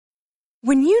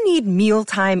When you need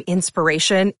mealtime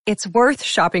inspiration, it's worth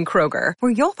shopping Kroger,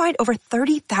 where you'll find over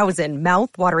 30,000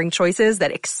 mouth-watering choices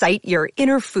that excite your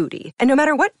inner foodie. And no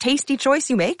matter what tasty choice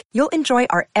you make, you'll enjoy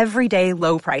our everyday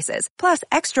low prices, plus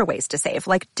extra ways to save,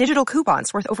 like digital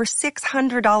coupons worth over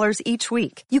 $600 each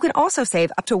week. You can also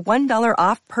save up to $1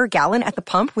 off per gallon at the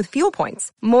pump with fuel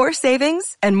points. More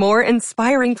savings and more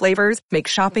inspiring flavors make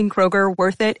shopping Kroger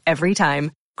worth it every time.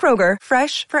 Kroger,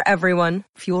 fresh for everyone.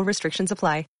 Fuel restrictions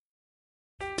apply.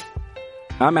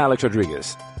 I'm Alex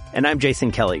Rodriguez. And I'm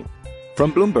Jason Kelly.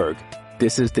 From Bloomberg,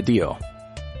 this is The Deal.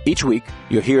 Each week,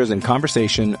 you'll hear us in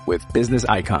conversation with business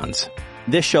icons.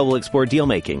 This show will explore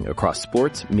deal-making across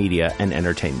sports, media, and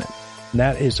entertainment.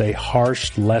 That is a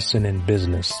harsh lesson in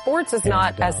business. Sports is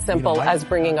not as simple as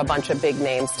bringing a bunch of big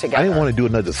names together. I didn't want to do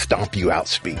another stomp you out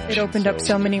speech. It opened up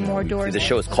so many more doors. The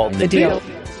show is called The Deal.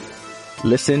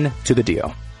 Listen to The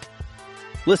Deal.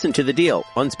 Listen to The Deal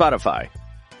on Spotify.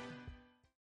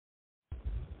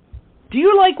 Do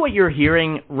you like what you're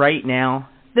hearing right now?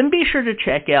 Then be sure to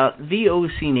check out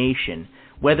VOC Nation.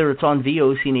 Whether it's on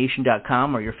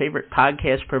VOCNation.com or your favorite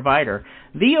podcast provider,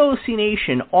 VOC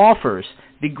Nation offers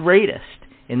the greatest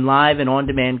in live and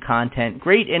on-demand content,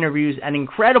 great interviews, and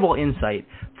incredible insight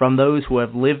from those who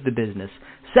have lived the business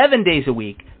 7 days a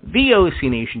week.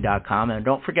 VOCNation.com, and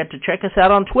don't forget to check us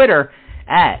out on Twitter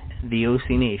at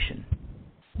VOC Nation.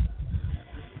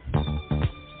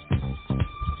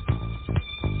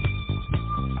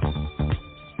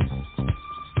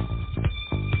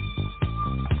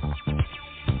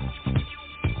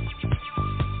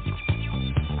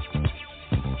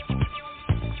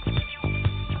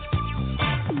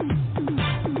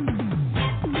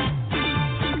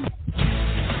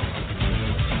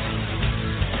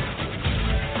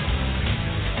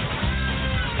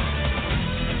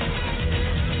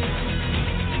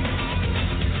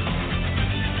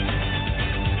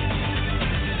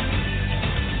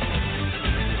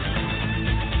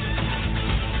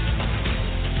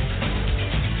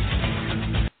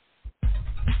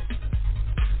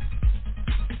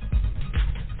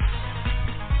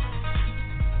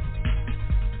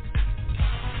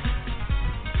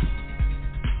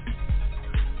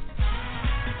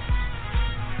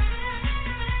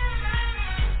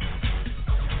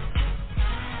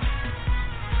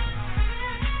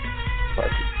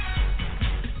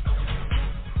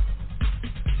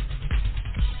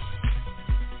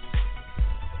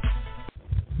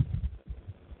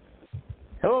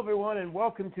 Hello, everyone, and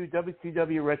welcome to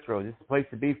WCW Retro. This is the place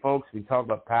to be, folks. We talk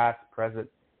about past, present,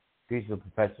 future of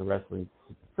professional wrestling,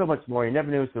 so much more. You never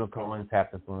knew it's going to call in,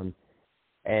 half the fun.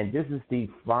 And this is the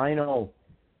final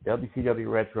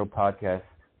WCW Retro podcast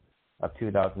of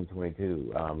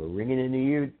 2022. We're ringing in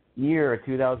the year of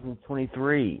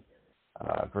 2023.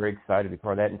 Very excited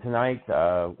before that. And tonight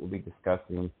we'll be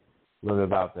discussing a little bit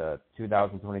about the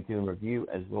 2022 in review,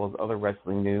 as well as other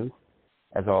wrestling news,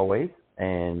 as always.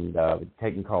 And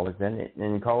taking callers in.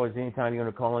 And callers, anytime you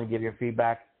want to call in and give your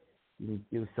feedback, you can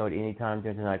do so at any time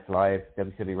during tonight's live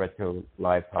WCW Retro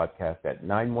Live podcast at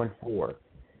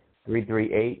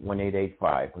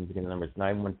 914-338-1885. Once again, the number is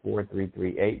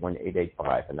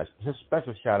 914-338-1885. And that's just a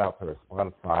special shout-out to our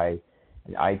Spotify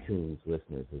and iTunes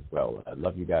listeners as well. I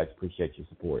love you guys. Appreciate your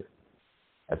support,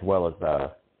 as well as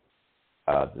the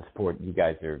support you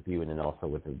guys are viewing, and also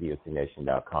with the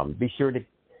VOCNation.com. Be sure to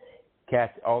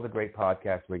catch all the great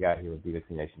podcasts we got here at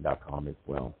VOCNation.com as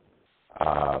well.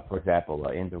 For example,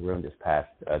 In the Room this past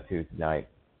Tuesday night.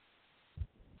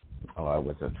 It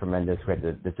was a tremendous, we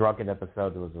had the drunken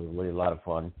episode. It was really a lot of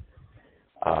fun.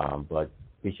 But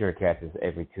be sure to catch us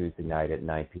every Tuesday night at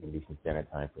 9 p.m. Eastern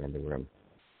Standard Time for In the Room.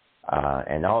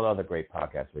 And all the other great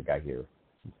podcasts we got here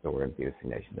in store at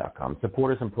VOCNation.com.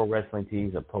 Support us on Pro Wrestling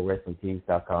Tees at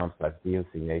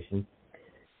ProWrestlingTees.com/VOCNation.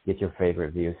 Get your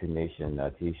favorite VOC Nation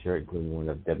T-shirt, including one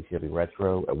of WCW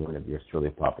Retro and one of yours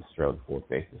truly, Papa Stro, the Four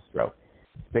Faces Stro.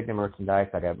 Speaking of merchandise,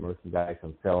 I got merchandise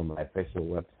on sale on my official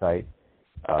website,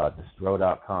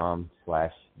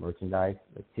 thestro.com/merchandise,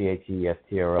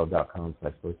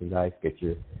 THESTRO.com/merchandise. Get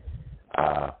your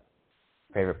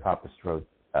favorite Papa Stro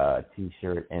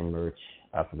T-shirt and merch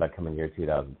for that coming year,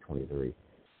 2023.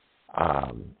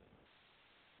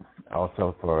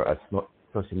 Also, for a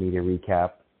social media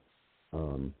recap,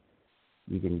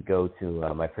 you can go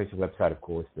to my official website, of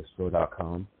course,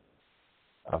 thestro.com,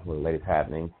 for the latest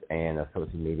happenings and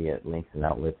social media links and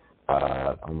outlets.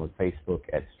 I'm on Facebook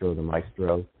at Stro the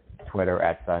Maestro, Twitter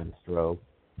at @Stro,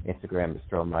 Instagram at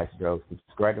Stro Maestro.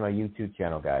 Subscribe to my YouTube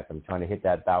channel, guys. I'm trying to hit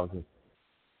that 1,000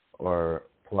 or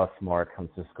plus mark on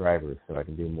subscribers, so I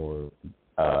can do more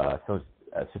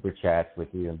super chats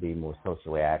with you and be more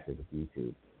socially active with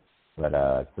YouTube. But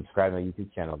subscribe to my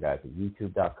YouTube channel, guys, at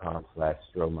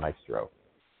youtube.com/StroMaestro.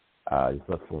 Just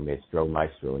look for me at Stro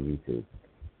Maestro on YouTube.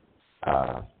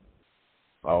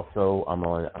 Also, I'm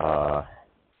on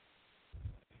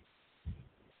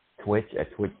Twitch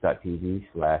at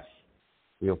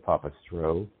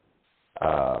twitch.tv/RealPapaStro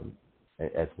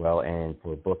as well. And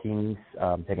for bookings,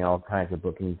 I'm taking all kinds of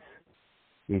bookings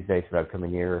these days for the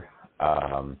upcoming year.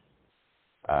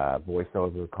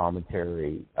 Voiceover,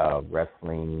 commentary,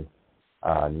 wrestling,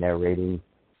 narrating,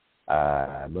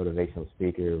 motivational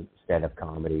speaker, stand-up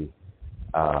comedy,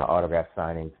 autograph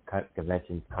signings,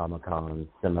 conventions, Comic-Con,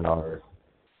 seminars,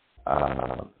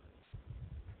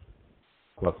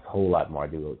 plus a whole lot more. I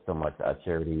do so much,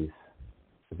 charities,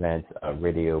 events,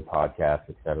 radio, podcasts,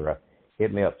 etc.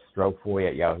 Hit me up,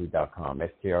 strofoy@yahoo.com,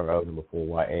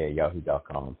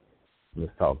 STRO4YA@yahoo.com.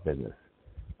 Let's talk business.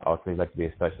 Also, if you'd like to be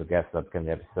a special guest on the upcoming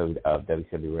episode of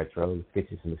WCW Retro, let's get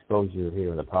you some exposure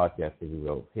here on the podcast, if you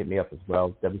will. Hit me up as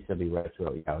well,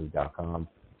 WCWRetro@yahoo.com.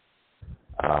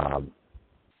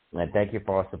 And thank you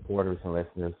for our supporters and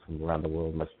listeners from around the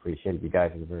world. Much appreciated. You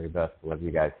guys are the very best. Love you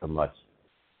guys so much.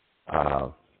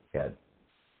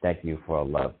 Thank you for our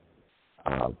love.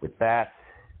 With that,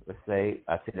 I see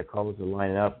the callers are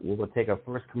lining up. We're going to take our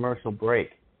first commercial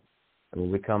break. And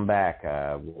when we come back,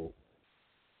 we'll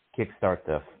kickstart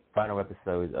the final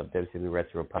episode of WCW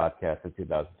Retro Podcast of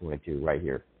 2022 right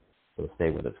here. So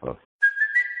stay with us, folks.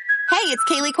 Hey, it's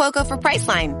Kaylee Cuoco for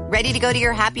Priceline. Ready to go to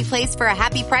your happy place for a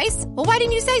happy price? Well, why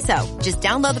didn't you say so? Just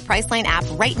download the Priceline app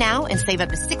right now and save up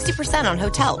to 60% on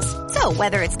hotels. So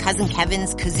whether it's Cousin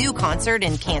Kevin's Kazoo Concert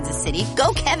in Kansas City,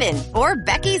 go Kevin, or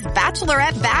Becky's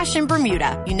Bachelorette Bash in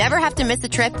Bermuda, you never have to miss a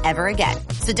trip ever again.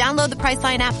 So download the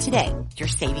Priceline app today. Your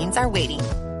savings are waiting.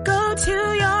 Go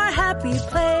to your happy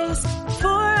place for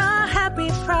a happy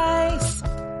price.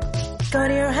 Go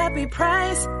to your happy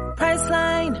price,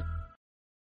 Priceline.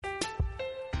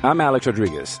 I'm Alex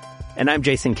Rodriguez. And I'm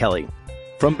Jason Kelly.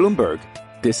 From Bloomberg,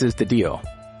 this is The Deal.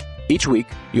 Each week,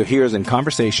 you'll hear us in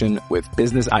conversation with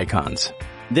business icons.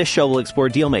 This show will explore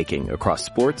deal-making across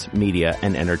sports, media,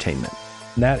 and entertainment.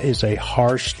 That is a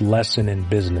harsh lesson in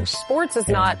business. Sports is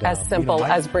not as simple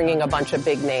as bringing a bunch of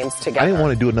big names together. I didn't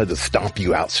want to do another stomp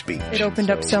you out speech. It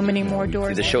opened up so many more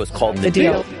doors. The show is called The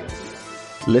Deal.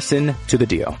 Listen to The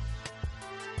Deal.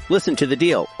 Listen to The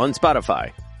Deal on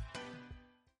Spotify.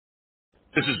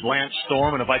 This is Lance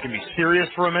Storm, and if I can be serious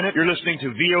for a minute, you're listening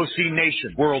to VOC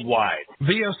Nation Worldwide.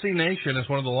 VOC Nation is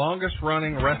one of the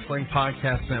longest-running wrestling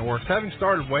podcast networks, having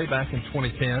started way back in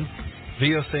 2010.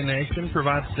 VOC Nation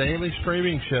provides daily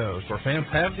streaming shows where fans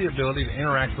have the ability to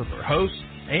interact with their hosts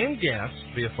and guests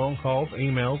via phone calls,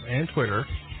 emails, and Twitter.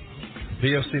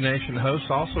 VOC Nation hosts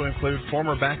also include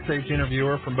former backstage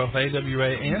interviewer from both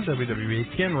AWA and WWE,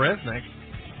 Ken Resnick,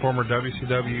 former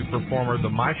WCW performer The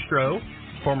Maestro,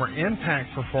 former Impact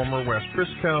performer Wes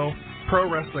Briscoe, Pro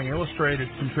Wrestling Illustrated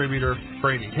contributor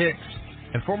Brady Hicks,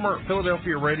 and former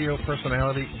Philadelphia radio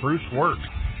personality Bruce Wirt.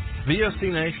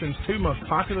 VOC Nation's two most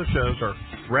popular shows are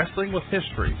Wrestling with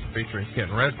History, featuring Ken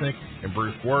Resnick and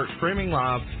Bruce Wirt, streaming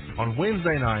live on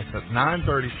Wednesday nights at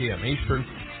 9:30 p.m. Eastern,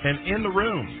 and In the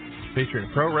Room, featuring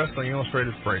Pro Wrestling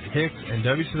Illustrated's Brady Hicks and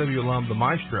WCW alum The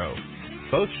Maestro.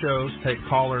 Both shows take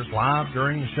callers live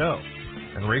during the show,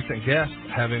 and recent guests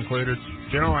have included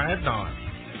General Adnan,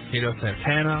 Tito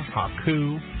Santana,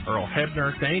 Haku, Earl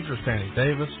Hebner, Dangerous Danny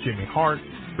Davis, Jimmy Hart,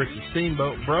 Ricky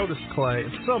Steamboat, Brodus Clay,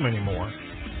 and so many more.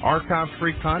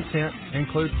 Archive-free content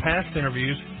includes past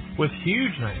interviews with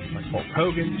huge names like Hulk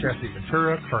Hogan, Jesse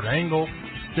Ventura, Kurt Angle,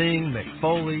 Sting, Mick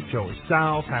Foley, Joey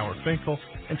Styles, Howard Finkel,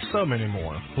 and so many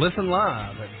more. Listen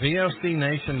live at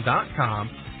VOCNation.com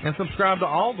and subscribe to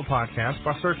all the podcasts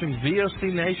by searching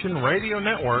VOC Nation Radio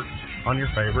Network on your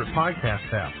favorite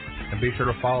podcast app. And be sure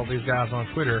to follow these guys on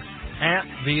Twitter at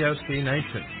VOC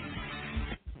Nation.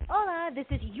 Hola, this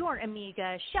is your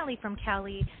amiga, Shelly from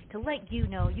Cali, to let you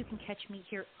know you can catch me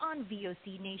here on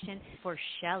VOC Nation for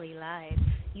Shelly Live.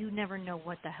 You never know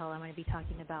what the hell I'm going to be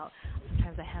talking about.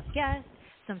 Sometimes I have guests.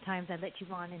 Sometimes I let you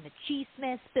on in the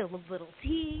cheese-mess, spill a little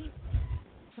tea.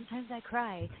 Sometimes I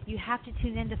cry. You have to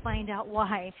tune in to find out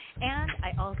why. And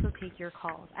I also take your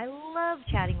calls. I love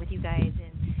chatting with you guys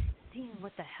and seeing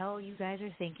what the hell you guys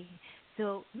are thinking.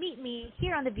 So meet me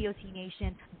here on the VOC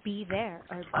Nation. Be there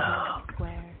or be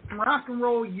square. Rock and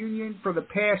Roll Union for the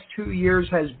past 2 years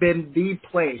has been the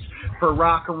place for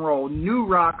rock and roll, new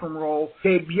rock and roll,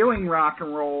 debuting rock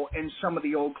and roll, and some of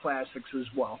the old classics as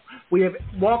well. We have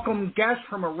welcomed guests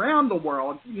from around the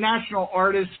world, national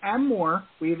artists, and more.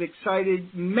 We have excited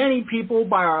many people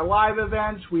by our live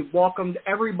events. We've welcomed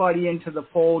everybody into the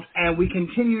fold, and we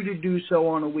continue to do so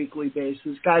on a weekly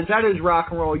basis. Guys, that is Rock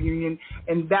and Roll Union,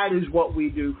 and that is what we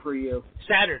do for you.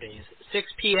 Saturdays, 6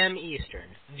 p.m. Eastern,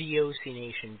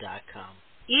 VOCNation.com.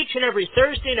 Each and every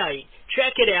Thursday night,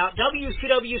 check it out,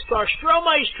 WCW star Stro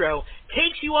Maestro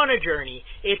takes you on a journey.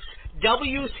 It's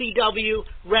WCW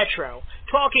Retro,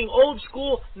 talking old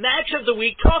school match of the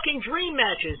week, talking dream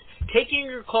matches, taking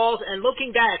your calls and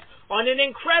looking back on an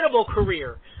incredible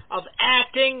career of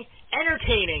acting,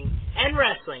 entertaining, and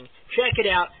wrestling. Check it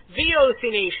out,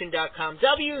 VOCNation.com,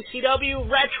 WCW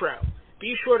Retro.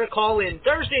 Be sure to call in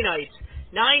Thursday nights,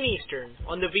 9 Eastern,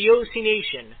 on the VOC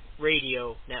Nation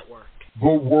Radio Network. The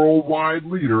worldwide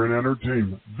leader in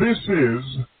entertainment. This is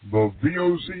the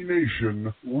VOC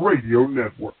Nation Radio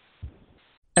Network.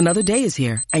 Another day is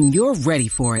here, and you're ready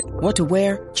for it. What to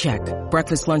wear? Check.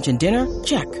 Breakfast, lunch, and dinner?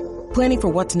 Check. Planning for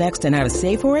what's next and how to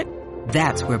save for it?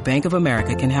 That's where Bank of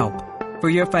America can help. For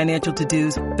your financial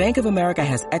to-dos, Bank of America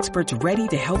has experts ready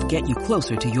to help get you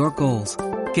closer to your goals.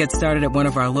 Get started at one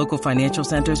of our local financial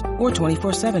centers or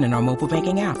 24/7 in our mobile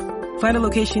banking app. Find a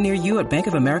location near you at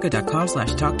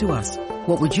bankofamerica.com/talktous.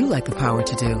 What would you like the power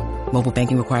to do? Mobile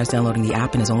banking requires downloading the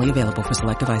app and is only available for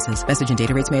select devices. Message and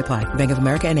data rates may apply. Bank of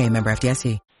America N.A., member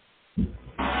FDIC.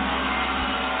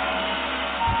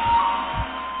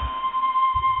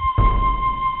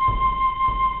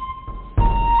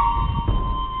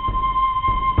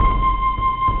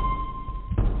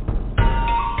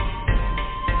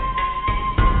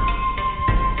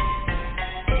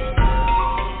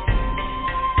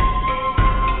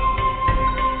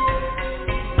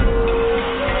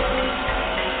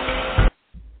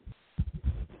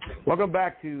 Welcome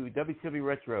back to WCW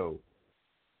Retro.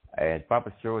 And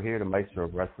Papa Stro here, the Maestro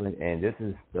of Wrestling. And this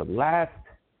is the last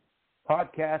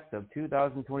podcast of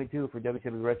 2022 for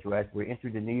WCW Retro as we enter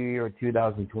the new year of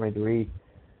 2023.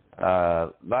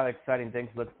 A lot of exciting things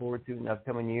to look forward to in the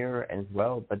upcoming year as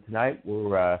well. But tonight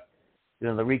we're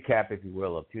doing the recap, if you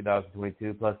will, of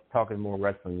 2022, plus talking more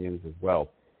wrestling news as well.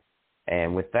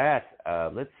 And with that,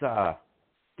 let's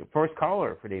get first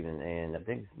caller for the evening. And I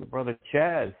think it's my brother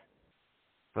Chaz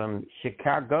from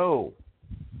Chicago.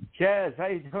 Chaz, how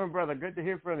you doing, brother? Good to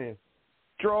hear from you.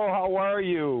 Stro, how are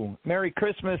you? Merry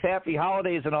Christmas, Happy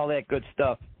Holidays, and all that good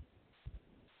stuff.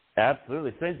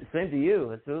 Absolutely. Same to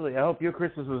you. Absolutely. I hope your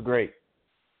Christmas was great.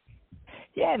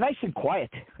 Yeah, nice and quiet.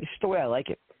 It's just the way I like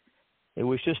it. It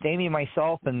was just Amy and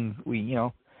myself, and we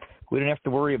didn't have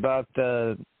to worry about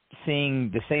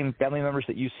seeing the same family members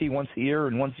that you see once a year,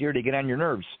 and once a year they get on your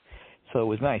nerves. So it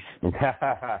was nice.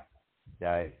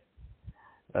 Nice.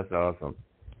 That's awesome.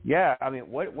 Yeah, I mean,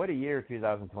 what a year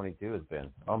 2022 has been.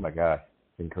 Oh, my gosh.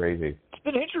 It's been crazy. It's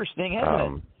been interesting,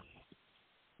 hasn't it?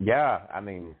 Yeah, I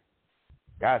mean,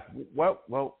 gosh,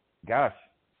 gosh,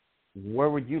 where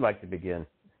would you like to begin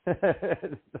as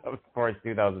far as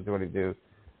 2022?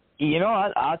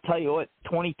 I'll tell you what,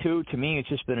 22, to me, it's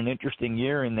just been an interesting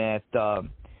year in that,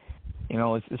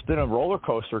 it's been a roller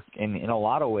coaster in a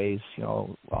lot of ways. A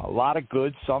lot of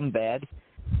good, some bad.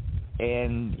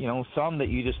 And, some that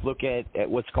you just look at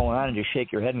what's going on and just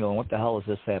shake your head and go, what the hell is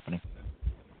this happening?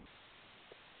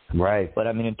 Right. But,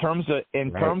 I mean, in terms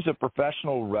of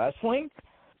professional wrestling,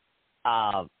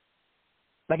 again,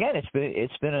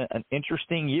 it's been an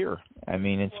interesting year. I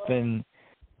mean,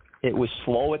 it was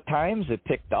slow at times. It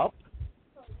picked up.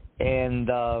 And,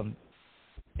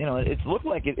 it looked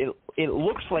like it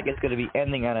looks like it's going to be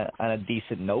ending on a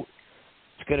decent note.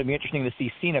 It's going to be interesting to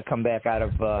see Cena come back out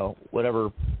of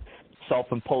whatever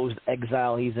self-imposed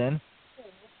exile he's in.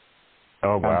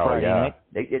 Oh wow! Yeah, night.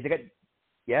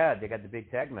 they got the big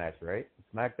tag match, right?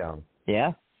 SmackDown.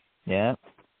 Yeah.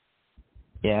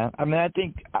 I mean, I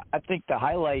think the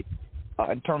highlight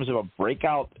in terms of a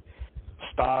breakout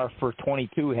star for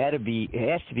 22 has to be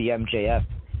MJF.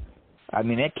 I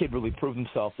mean, that kid really proved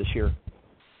himself this year.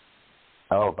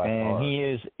 Oh, by and far.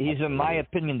 he's in my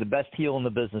opinion the best heel in the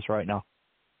business right now,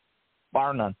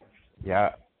 bar none.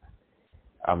 Yeah.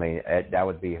 I mean,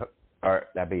 that'd be hard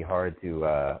to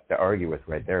argue with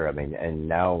right there. I mean, and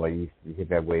now he's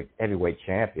heavyweight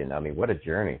champion. I mean, what a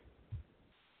journey.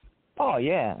 Oh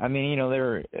yeah, I mean,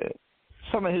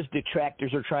 some of his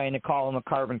detractors are trying to call him a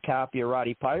carbon copy of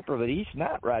Roddy Piper, but he's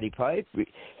not Roddy Piper.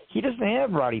 He doesn't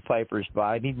have Roddy Piper's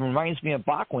vibe. He reminds me of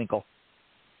Bockwinkel.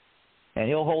 and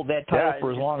he'll hold that title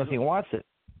for as long as he wants it.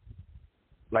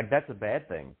 Like, that's a bad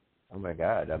thing. Oh, my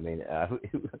God. I mean,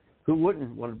 who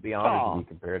wouldn't want to be honored to be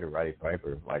compared to Roddy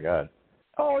Piper? My God.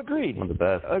 Oh, agreed. One of the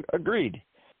best. Agreed.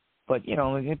 But, you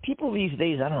know, people these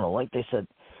days, I don't know, like they said,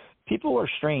 people are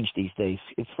strange these days.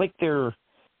 It's like they're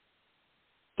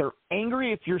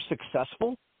angry if you're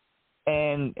successful,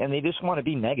 and they just want to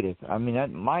be negative. I mean,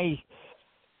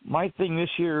 my thing this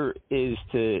year is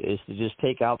to just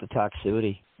take out the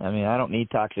toxicity. I mean, I don't need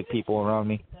toxic people around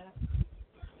me.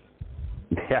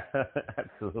 Yeah,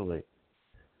 absolutely.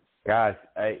 Gosh,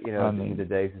 in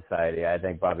today's society, I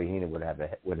think Bobby Heenan would have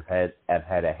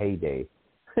had a heyday.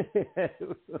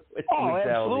 Oh,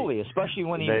 absolutely, especially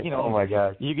when oh my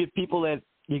God, you get people that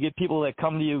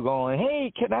come to you going,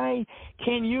 hey,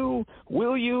 can you,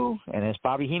 will you? And as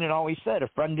Bobby Heenan always said, a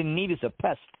friend in need is a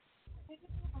pest.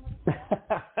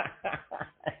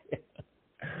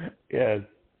 Yes.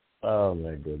 Oh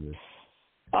my goodness.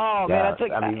 Oh man, it's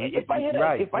like,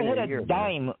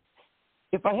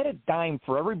 if I had a dime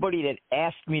for everybody that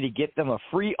asked me to get them a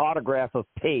free autograph of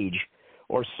Paige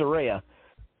or Saraya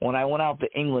when I went out to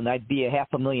England, I'd be a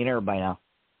 $500,000 by now.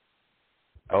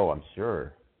 Oh, I'm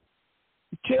sure.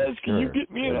 Chaz, can you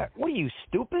get me that? What are you,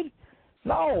 stupid?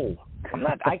 No, I'm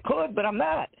not. I could, but I'm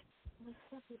not.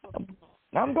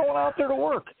 I'm going out there to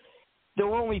work. There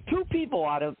were only 2 people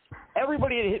out of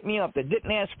everybody that hit me up that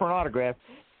didn't ask for an autograph.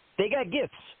 They got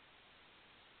gifts.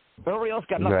 Everybody else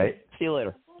got nothing. Right. See you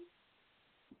later.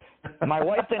 My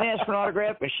wife didn't ask for an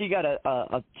autograph, but she got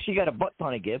a butt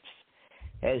ton of gifts,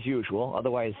 as usual.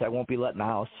 Otherwise, I won't be letting the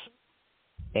house.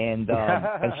 And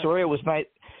Saraya was nice.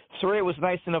 Saraya was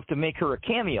nice enough to make her a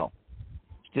cameo.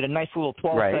 Did a nice little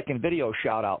 12-second video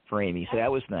shout out for Amy, so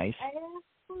that was nice. I asked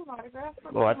for an autograph.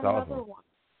 Oh, that's awesome.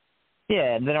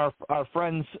 Yeah, and then our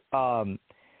friends,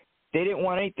 they didn't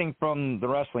want anything from the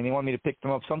wrestling. They wanted me to pick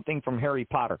them up something from Harry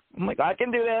Potter. I'm like, I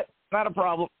can do that. Not a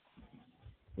problem.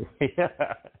 Yeah.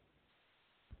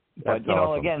 But,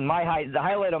 awesome. Again, the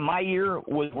highlight of my year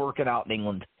was working out in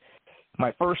England.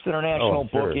 My first international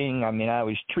booking, I mean, I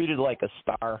was treated like a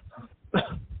star.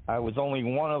 I was only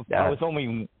one of I was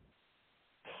only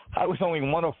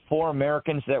one of 4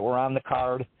 Americans that were on the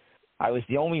card. I was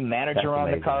the only manager on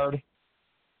the card.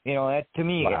 You know, that to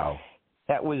me,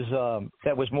 that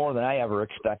was more than I ever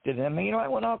expected. And I mean, I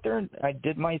went out there and I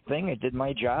did my thing. I did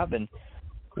my job, and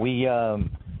we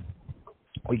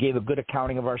gave a good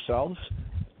accounting of ourselves,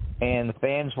 and the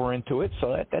fans were into it.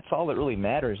 So that's all that really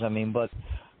matters. I mean, but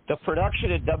the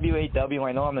production at WAW,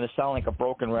 I know I'm going to sound like a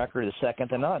broken record, is second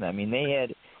to none. I mean, they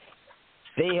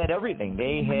had everything.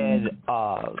 They had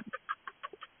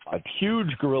a huge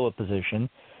gorilla position.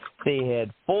 They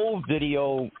had full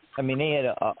video. I mean, they had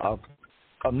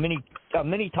a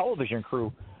mini television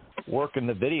crew working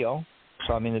the video.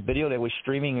 So I mean, the video that was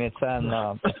streaming that's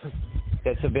on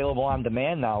that's available on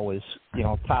demand now was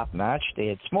top notch. They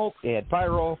had smoke. They had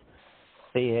pyro.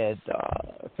 They had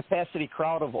a capacity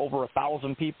crowd of over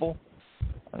 1,000 people.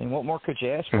 I mean, what more could you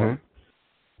ask for?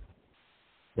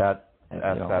 That's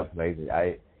amazing.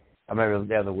 I remember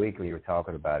the other week when you were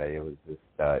talking about it. It was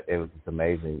just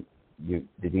amazing.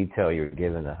 The detail you were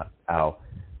given, how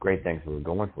great things were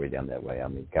going for you down that way. I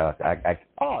mean, gosh,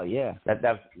 oh yeah, that's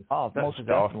most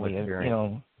definitely.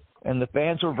 And the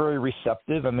fans were very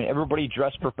receptive. I mean, everybody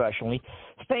dressed professionally.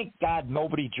 Thank God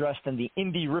nobody dressed in the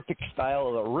indie-rific style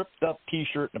of a ripped-up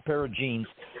T-shirt and a pair of jeans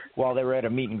while they were at a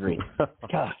meet and greet.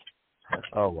 God.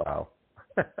 Oh wow.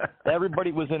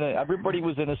 Everybody was in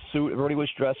a suit. Everybody was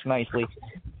dressed nicely,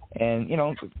 and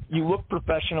you look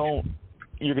professional,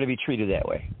 you're going to be treated that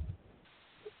way.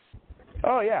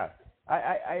 Oh yeah,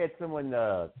 I had someone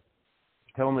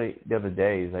tell me the other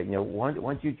day, he's like,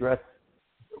 once you dress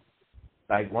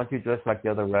like the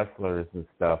other wrestlers and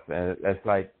stuff, and it's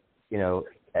like,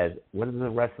 as what does the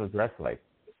wrestlers dress like?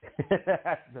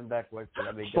 Ask them that question.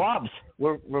 I mean, slobs.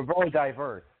 We're very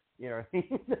diverse. You know what I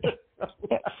mean?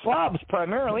 Yeah, slobs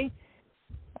primarily.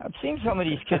 I've seen some of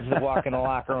these kids that walk in the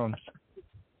locker rooms.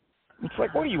 It's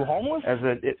like, what are you, homeless?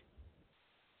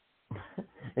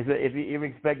 If you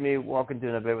expect me to walk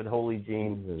into a bed with holy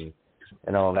jeans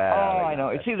and all that. Oh, I know.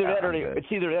 It's either that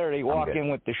or they walk in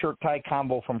with the shirt tie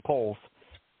combo from Kohl's.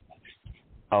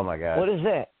 Oh my God. What is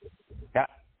that? Yeah.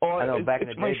 I know. Back in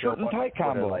the day, my shirt and tie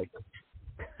combo. Like,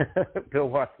 Bill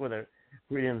Watts with a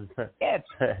freedoms. Yeah.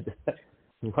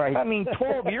 Right. I mean,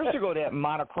 12 years ago, that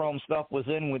monochrome stuff was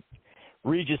in with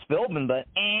Regis Philbin, but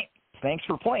thanks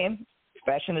for playing.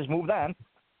 Fashion has moved on.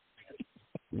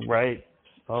 Right.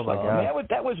 Oh my God.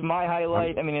 That was my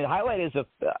highlight. I mean, the highlight is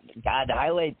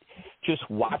just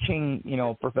watching,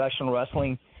 professional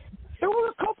wrestling. There were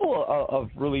a couple of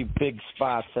really big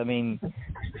spots. I mean,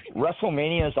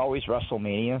 WrestleMania is always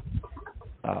WrestleMania.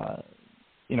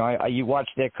 You watch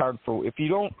that card for if you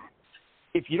don't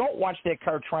watch that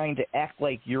card trying to act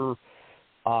like you're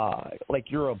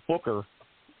a booker,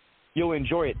 you'll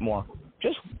enjoy it more.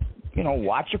 Just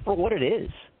watch it for what it is.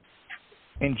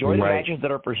 Enjoy the matches that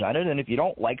are presented, and if you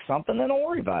don't like something, then don't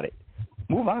worry about it.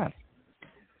 Move on.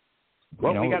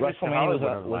 Well, we got WrestleMania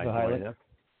was a highlight.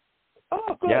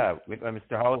 Oh, good. Yeah, we got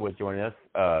Mr. Hollywood joining us.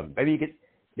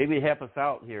 Maybe help us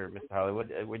out here, Mr.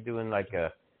 Hollywood. We're doing like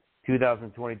a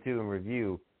 2022 in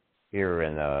review here,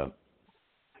 and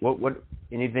what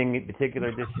anything in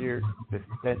particular this year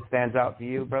that stands out to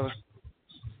you, brother?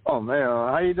 Oh man,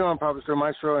 how you doing, Professor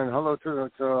Maestro? And hello to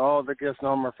all the guests and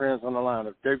all my friends on the line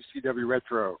of WCW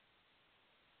Retro.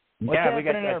 We got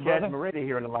Chad Merida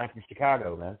here on the line from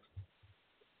Chicago, man.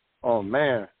 Oh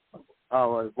man,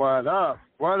 what up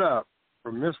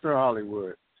from Mr.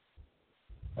 Hollywood?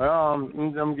 Well,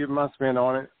 I'm gonna give my spin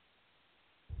on it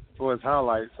for his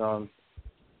highlights. So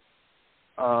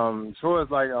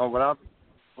it's like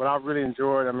what I really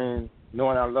enjoyed. I mean,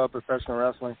 knowing I love professional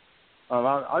wrestling.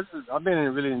 I've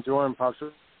been really enjoying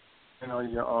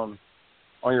on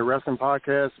your wrestling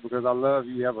podcast because I love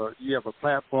you have a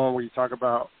platform where you talk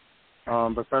about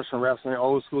professional wrestling,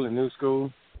 old school and new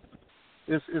school.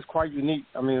 It's quite unique.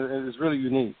 I mean, it's really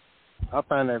unique. I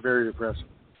find that very impressive.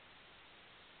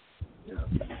 Yeah.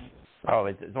 Oh,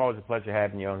 it's always a pleasure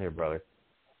having you on here, brother.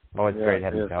 Always great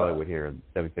having Hollywood here at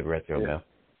WCW Retro, man.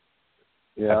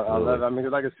 Yeah, absolutely. I love it. I mean,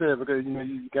 like I said, because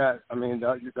you got. I mean,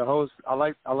 the host. I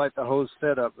like the host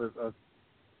setup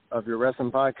of your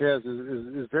wrestling podcast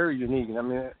is very unique. I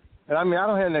mean, I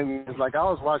don't have anything. It's like I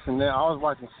was watching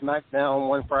SmackDown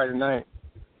one Friday night,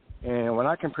 and when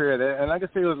I compare that, and I can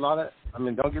say there's a lot of. I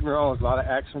mean, don't get me wrong, there's a lot of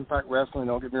action-packed wrestling.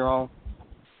 Don't get me wrong,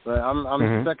 but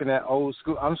I'm stuck in that old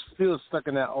school. I'm still stuck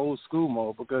in that old school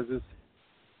mode because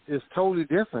it's totally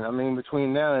different. I mean,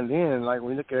 between now and then, like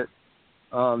when you look at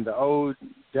the old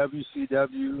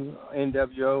WCW,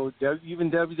 NWO, even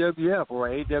WWF or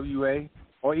AWA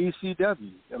or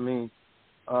ECW. I mean,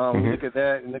 look at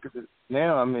that and look at it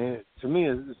now. I mean, to me,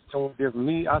 it's totally different.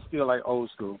 Me, I still like old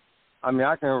school. I mean,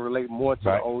 I can relate more to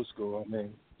the old school. I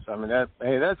mean,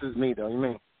 that's just me, though.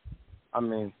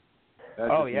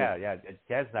 Yeah.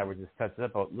 Jazz and I were just touching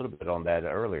up a little bit on that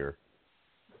earlier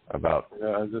about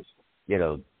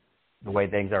the way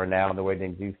things are now and the way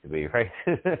things used to be, right?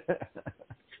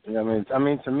 Yeah, I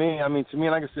mean, to me,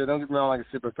 like I said, don't get me wrong. Like I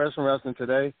said, professional wrestling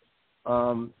today,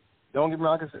 don't get me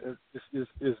wrong. Like I said,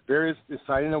 it's very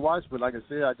exciting to watch. But like I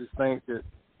said, I just think that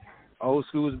old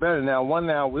school is better. Now, one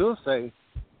thing I will say,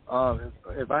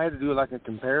 if I had to do like a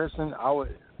comparison, I would,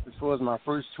 as far as my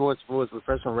first choice for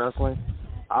professional wrestling,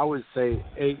 I would say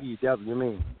AEW. I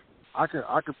mean, I can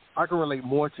relate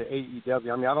more to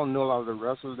AEW. I mean, I don't know a lot of the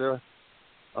wrestlers there.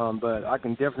 But I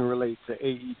can definitely relate to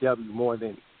AEW more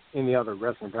than any other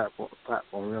wrestling platform.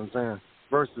 You know what I'm saying?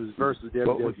 Versus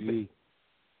WWE.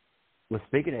 Well,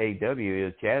 speaking of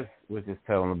AEW, Chaz was just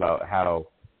telling about how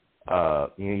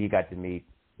you got to meet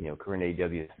current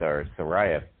AEW star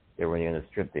Saraya. They were in a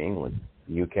trip to England,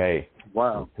 UK.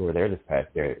 Wow. Tour there this past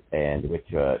year, and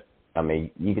which I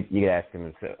mean, you could ask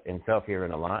him himself here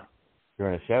in a lot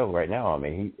during the show right now. I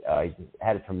mean, he just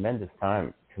had a tremendous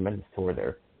tour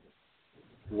there.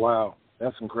 Wow,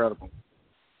 that's incredible.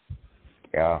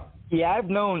 Yeah. Yeah, I've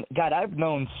known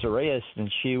Saraya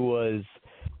since she was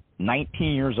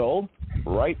 19 years old.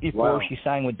 Right before she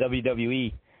signed with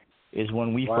WWE is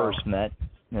when we first met,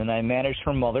 and I managed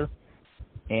her mother.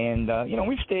 And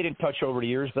we've stayed in touch over the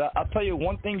years. But I'll tell you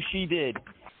one thing she did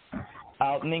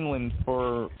out in England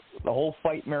for the whole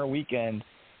Fightmare weekend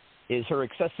is her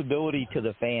accessibility to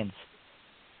the fans.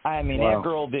 I mean, that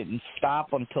girl didn't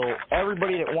stop until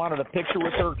everybody that wanted a picture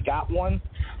with her got one,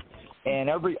 and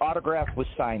every autograph was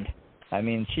signed. I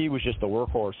mean, she was just a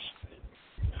workhorse.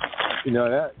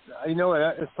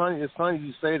 It's funny. It's funny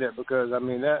you say that because I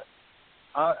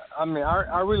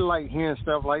really like hearing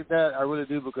stuff like that. I really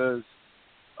do because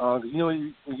when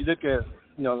you look at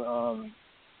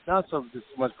not so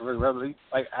much for regularly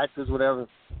like actors, whatever.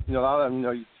 A lot of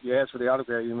them, you ask for the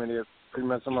autograph, they're pretty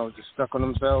much some of them just stuck on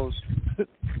themselves.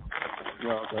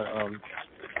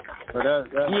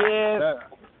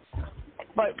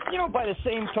 But by the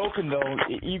same token, though,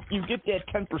 you get that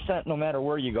 10% no matter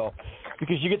where you go,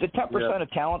 because you get the 10%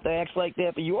 of talent that acts like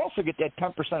that, but you also get that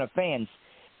 10% of fans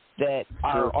that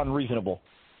are unreasonable.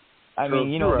 I mean,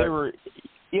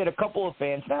 you had a couple of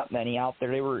fans, not many out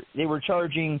there. They were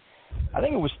charging, I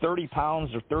think it was 30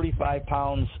 pounds or 35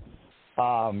 pounds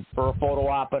for a photo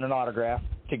op and an autograph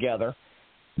together.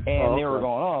 And they were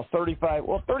going,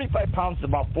 35 pounds is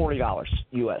about $40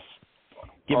 U.S.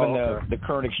 given the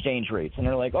current exchange rates. And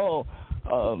they're like,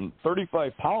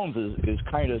 35 pounds is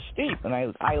kind of steep. And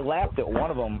I laughed at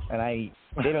one of them, and they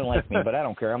didn't like me, but I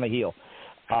don't care. I'm a heel.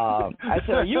 I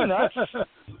said, are you nuts? I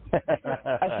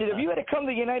said, if you had to come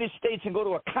to the United States and go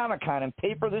to a Comic-Con and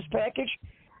pay for this package,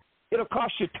 it'll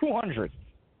cost you $200.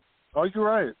 Oh, you're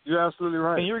right. You're absolutely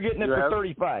right. And you're getting it for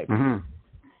 $35. Mm-hmm.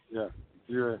 Yeah,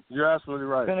 you're absolutely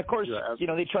right. And, of course,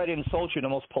 they try to insult you in the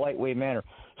most polite way manner.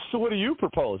 So what do you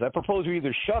propose? I propose you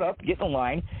either shut up, get in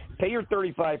line, pay your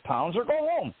 35 pounds, or go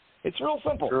home. It's real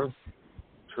simple.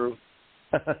 True.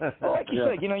 Well, like you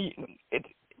said,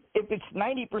 if it's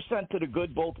 90% to the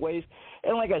good both ways,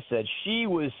 and like I said, she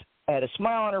had a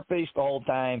smile on her face the whole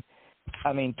time.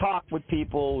 I mean, talked with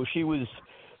people. She was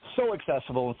so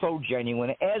accessible and so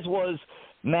genuine, as was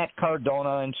Matt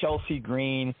Cardona and Chelsea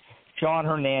Green, Sean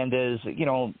Hernandez,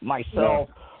 myself,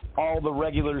 all the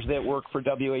regulars that work for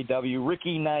WAW,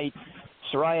 Ricky Knight,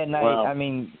 Soraya Knight. Wow. I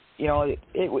mean,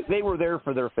 they were there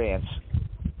for their fans.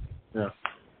 Yeah.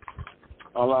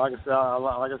 Like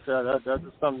I said, that's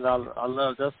something I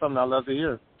love. That's something I love to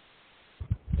hear.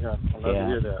 Yeah, I love to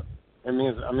hear that. It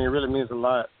really means a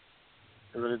lot.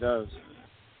 It really does.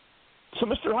 So,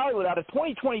 Mr. Hollywood, out of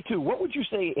 2022, what would you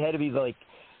say had to be like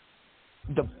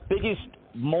the biggest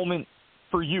moment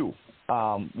for you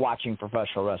watching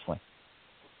professional wrestling?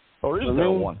 Or is there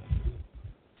one?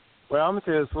 Well, I'm gonna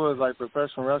tell you, as far as like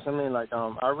professional wrestling,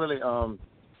 I really,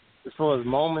 as far as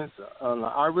moments,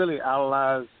 I really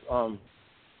idolize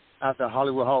after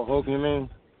Hollywood Hulk Hogan.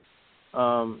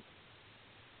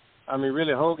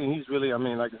 Really Hogan. He's really, I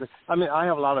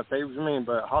have a lot of favorites.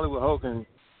 But Hollywood Hogan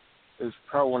is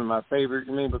probably one of my favorites.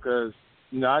 Because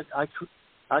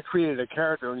I created a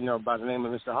character, by the name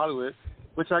of Mr. Hollywood,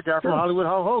 which I got from Hollywood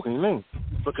Hulk Hogan.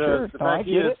 Because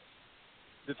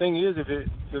the thing is,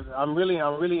 I'm really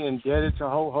indebted to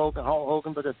Hulk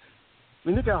Hogan, because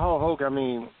when you look at Hulk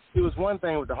Hogan, it was one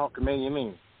thing with the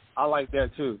Hulkamania. I like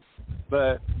that too,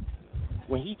 but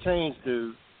when he changed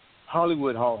to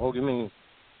Hollywood Hulk Hogan,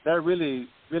 that really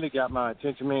got my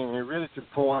attention, and really to the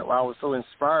point where I was so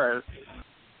inspired.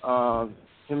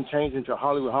 Him changing to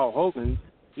Hollywood Hulk Hogan,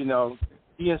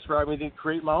 he inspired me to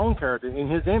create my own character in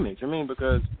his image.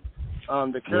 Because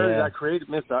the character that I created,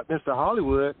 Mr.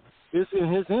 Hollywood, is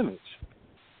in his image.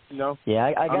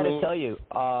 Yeah, I got to tell you,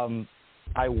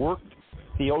 I worked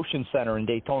the Ocean Center in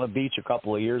Daytona Beach a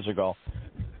couple of years ago,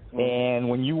 and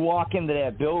when you walk into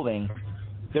that building,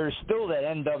 there's still that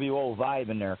NWO vibe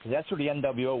in there, because that's where the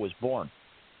NWO was born.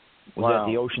 Was at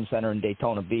the Ocean Center in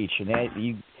Daytona Beach, and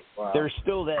there's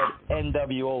still that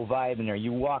NWO vibe in there.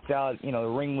 You walked out, the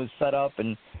ring was set up,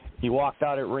 and you walked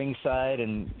out at ringside,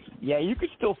 and you could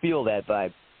still feel that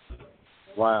vibe.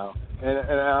 Wow.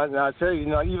 And I tell you,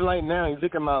 even like now, you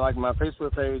look at my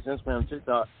Facebook page, Instagram,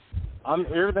 TikTok,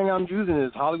 everything I'm using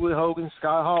is Hollywood Hogan,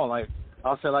 Scott Hall. Like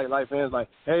I'll say, like fans, like,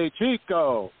 hey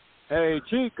Chico. I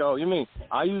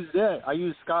use that. I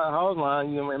use Scott Hall's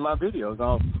line, in my videos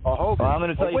on Hogan. Well, I'm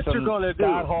going to tell you what something. You're going to do.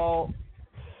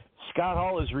 Scott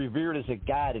Hall is revered as a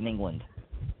god in England.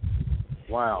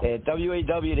 Wow. At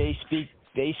WAW,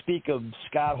 they speak of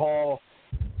Scott Hall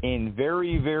in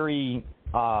very, very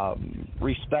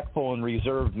respectful and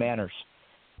reserved manners.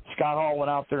 Scott Hall went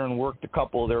out there and worked a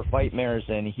couple of their fight mares,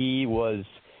 and he was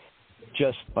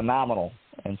just phenomenal.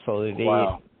 And so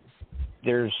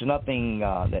there's nothing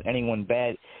that anyone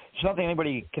bad. There's nothing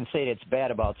anybody can say that's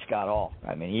bad about Scott Hall.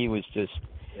 He was just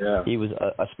he was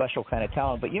a special kind of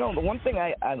talent. But the one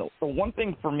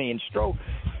thing for me, and Stro,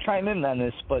 chime in on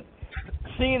this, but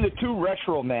seeing the two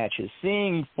retro matches,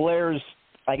 seeing Flair's,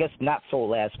 I guess not so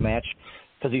last match,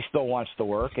 because he still wants to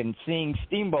work, and seeing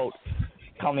Steamboat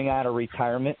coming out of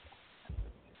retirement.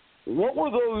 What were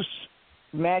those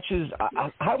matches?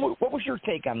 What was your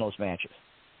take on those matches?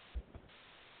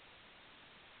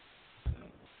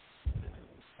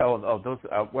 Those.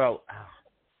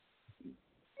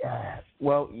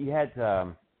 You had.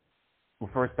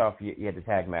 First off, you had the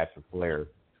tag match with Flair.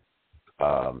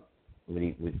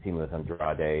 With the team with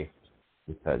Andrade,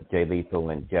 with Jay Lethal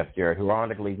and Jeff Jarrett, who are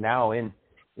ironically now in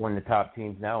one of the top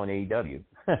teams now in AEW.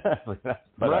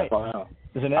 Right.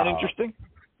 Isn't that interesting?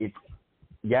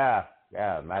 Yeah,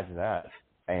 imagine that.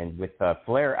 And with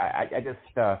Flair, I just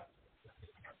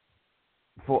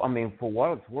for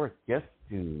what it's worth, just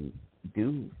to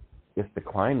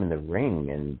climb in the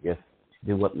ring and just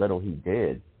do what little he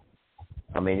did.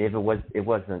 It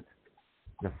wasn't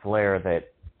the Flair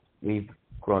that we've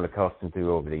grown accustomed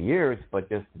to over the years, but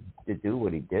just to do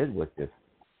what he did was just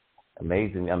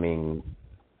amazing.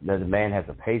 The man has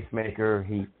a pacemaker.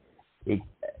 He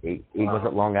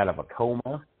wasn't long out of a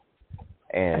coma,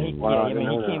 and he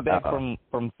came back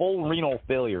from full renal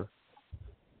failure,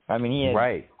 I mean, he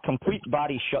had complete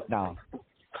body shutdown.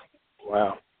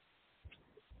 Wow.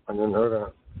 I didn't know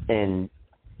that. And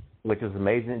which was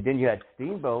amazing. Then you had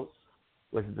Steamboat,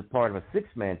 which is a part of a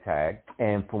 6-man tag.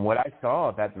 And from what I saw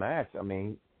of that match, I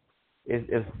mean,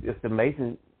 it's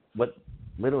amazing what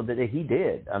little that he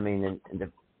did. I mean, and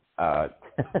the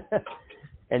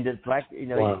fact, he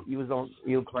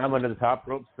would climb under the top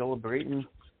rope celebrating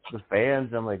the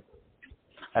fans. I'm like,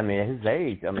 I mean, at his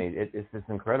age, I mean, it's just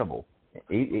incredible.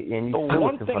 And the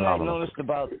one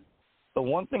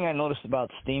thing I noticed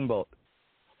about Steamboat,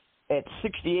 at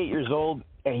 68 years old,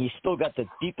 and he's still got the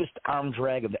deepest arm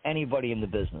drag of anybody in the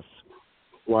business.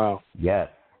 Wow. Yes.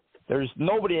 There's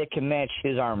nobody that can match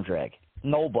his arm drag.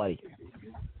 Nobody.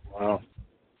 Wow.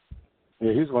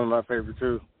 Yeah, he's one of my favorite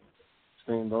too.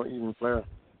 Steamboat, even Flair.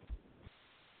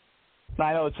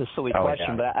 I know it's a silly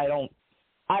question, but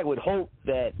I would hope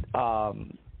that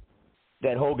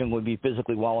that Hogan would be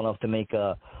physically well enough to make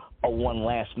a one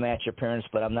last match appearance,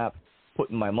 but I'm not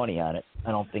putting my money on it.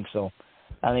 I don't think so.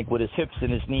 I think with his hips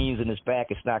and his knees and his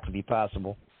back, it's not going to be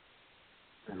possible.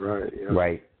 Right. Yeah.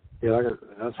 Right. Yeah,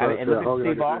 that's right. And look at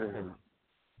Steve Austin.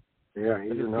 Yeah,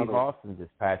 he's Steve Austin this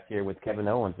past year with Kevin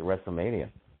Owens at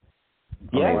WrestleMania.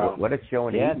 Yeah. What a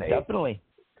showing he made. Definitely.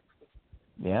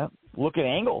 Yeah. Look at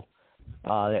Angle.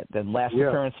 That last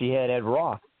appearance he had at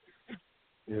Raw.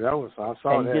 Yeah, I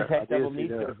saw and that. He just had double knee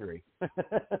surgery.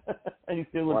 And he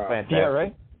still looks fantastic. Yeah,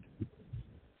 right?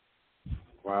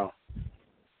 Wow.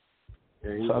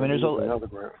 Yeah, so, I mean, there's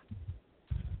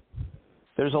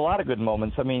a lot of good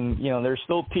moments. I mean, they're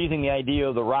still teasing the idea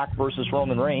of The Rock versus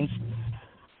Roman Reigns.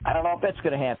 I don't know if that's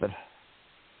going to happen.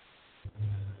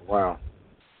 Wow.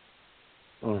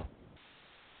 Yeah,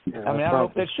 I mean, I don't know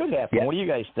if that should happen. Yeah. What do you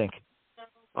guys think?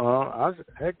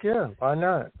 Heck yeah. Why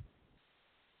not?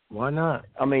 Why not?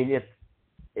 I mean,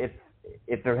 if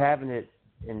they're having it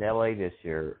in L.A. this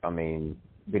year, I mean,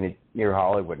 being near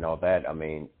Hollywood and all that, I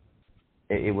mean,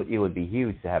 it would be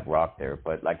huge to have Rock there.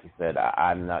 But like you said,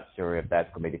 I'm not sure if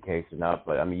that's going to be the case or not.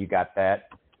 But, I mean, you got that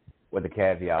with a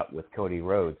caveat with Cody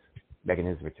Rhodes making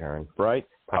his return. Right.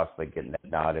 Possibly getting that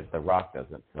nod if The Rock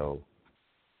doesn't. So,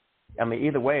 I mean,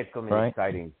 either way, it's going to be an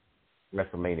exciting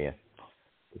WrestleMania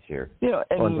this year. Yeah,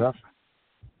 and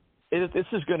this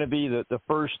is going to be the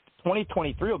first,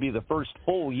 2023 will be the first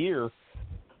full year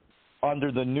under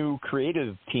the new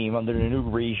creative team, under the new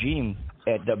regime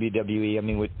at WWE. I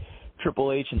mean, with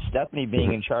Triple H and Stephanie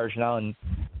being in charge now and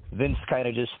Vince kind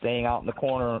of just staying out in the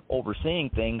corner overseeing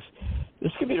things,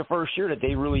 this could be the first year that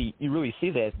you really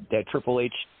see that Triple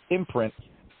H imprint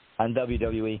on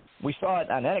WWE. We saw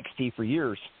it on NXT for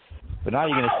years, but now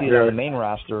you're going to see it on the main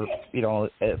roster,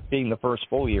 being the first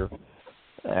full year.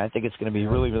 And I think it's going to be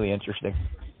really, really interesting.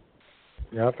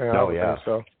 Yeah, I think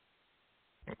so.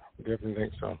 Definitely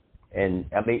think so. And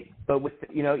I mean, but with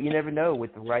you never know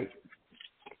with the right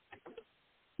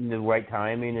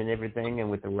timing and everything, and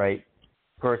with the right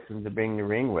person to bring the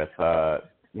ring with. Who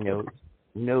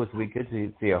knows? We could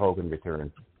see a Hogan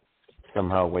return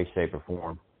somehow, way, shape, or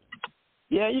form.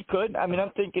 Yeah, you could. I mean, I'm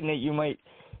thinking that you might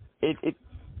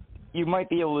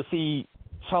be able to see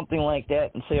something like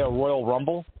that in, say, a Royal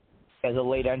Rumble as a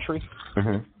late entry.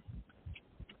 Mm-hmm.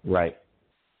 Right.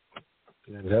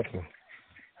 Yeah, definitely.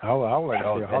 I would like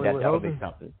to see Hollywood Hogan.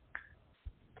 Something.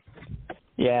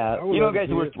 Yeah, guys,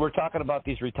 we're talking about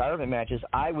these retirement matches.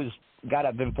 I've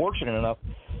been fortunate enough,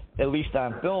 at least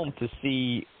on film, to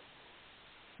see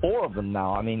 4 of them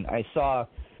now. I mean, I saw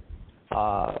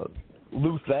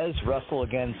Lou Thesz wrestle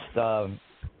against who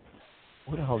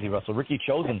the hell did he wrestle? Ricky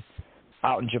Chosen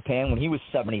out in Japan when he was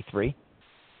 73.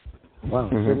 Wow,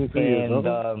 73 years old.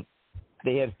 And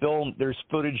they have filmed. There's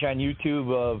footage on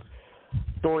YouTube of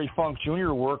Dory Funk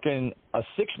Jr. working a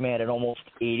 6-man at almost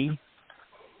 80.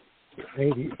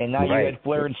 And now you had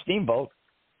Flair and Steamboat.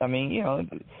 I mean,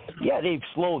 they've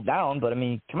slowed down, but I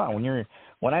mean, come on,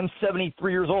 when I'm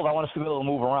 73 years old, I want to be able to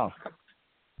move around.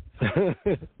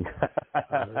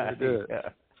 Yeah.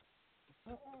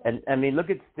 And I mean,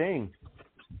 look at Sting.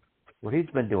 What he's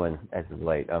been doing as of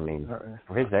late. I mean,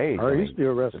 for his age. He's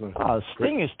still wrestling.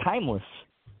 Sting is timeless.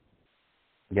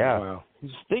 Yeah. Wow.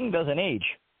 Sting doesn't age.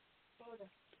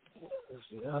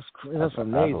 That's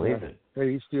amazing. I believe it.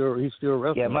 Hey, he's still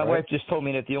wrestling. Yeah, my wife just told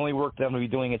me that the only work that I'm going to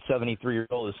be doing at 73 years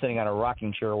old is sitting on a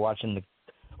rocking chair watching the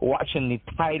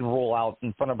tide roll out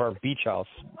in front of our beach house.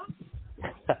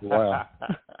 Wow.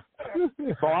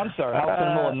 Oh, I'm sorry. House in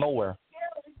the middle of nowhere.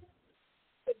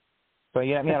 So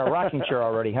you got me on a rocking chair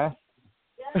already, huh?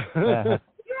 Yeah.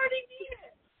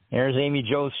 Here's Amy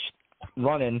Jo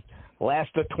running.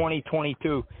 Last of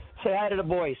 2022. Say hi to the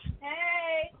boys.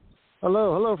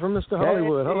 Hello from Mr.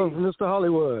 Hollywood. Hello from Mr.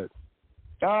 Hollywood.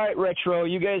 All right, Retro,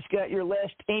 you guys got your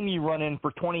last Amy run in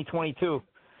for 2022.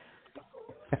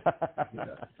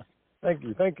 Thank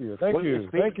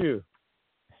you.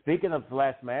 Speaking of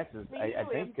last matches, I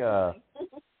think,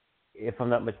 if I'm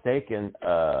not mistaken,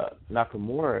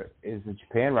 Nakamura is in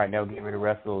Japan right now getting ready to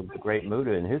wrestle the Great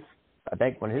Muta in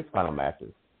one of his final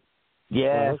matches.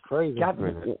 Yeah, that's crazy. God,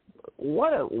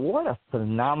 what a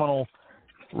phenomenal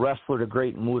wrestler the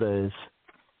Great Muta is.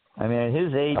 I mean, at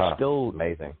his age,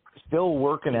 amazing. Still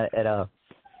working at a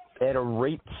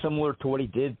rate similar to what he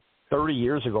did 30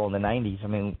 years ago in the 90s. I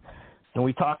mean, when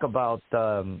we talk about,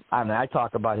 I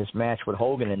talk about his match with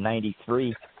Hogan in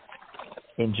 '93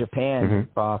 in Japan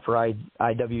for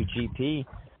IWGP,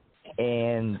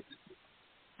 and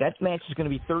that match is going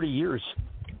to be 30 years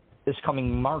this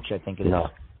coming March, I think it is.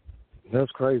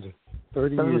 That's crazy.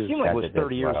 30 years. It seemed like it was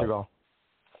 30 years ago.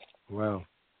 Wow.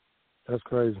 That's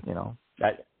crazy.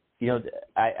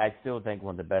 I still think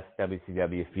one of the best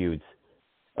WCW feuds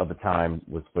of the time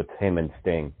was with him and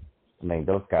Sting. I mean,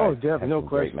 those guys. Oh, definitely, no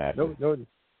question.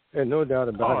 No doubt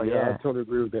about it. Yeah. I totally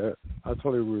agree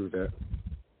with that.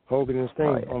 Hogan and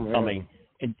Sting. I mean,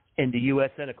 in the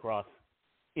U.S. and across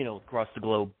the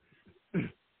globe,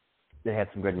 they had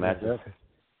some great matches. Exactly.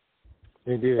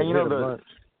 They did. And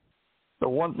the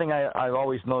one thing I've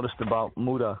always noticed about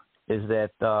Muta is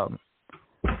that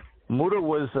Muta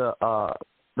was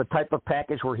the type of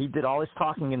package where he did all his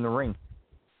talking in the ring.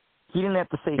 He didn't have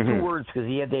to say two words because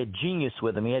he had that genius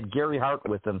with him. He had Gary Hart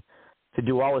with him to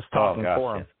do all his talking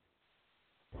for him.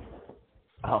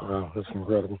 Wow, that's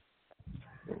incredible.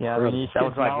 Yeah, I mean, that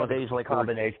was like nowadays one of the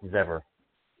combinations ever.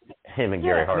 Him and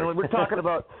Gary Hart. I mean, we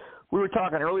were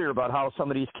talking earlier about how some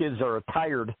of these kids are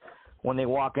tired when they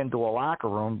walk into a locker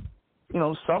room.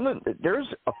 There's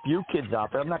a few kids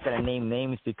out there. I'm not going to name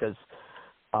names because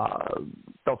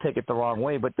they'll take it the wrong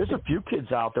way, but there's a few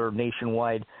kids out there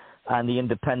nationwide on the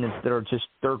independents that are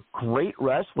they're great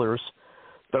wrestlers.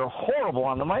 They're horrible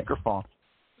on the microphone.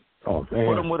 Oh, man.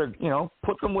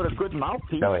 Put them with a good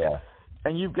mouthpiece. Oh, yeah.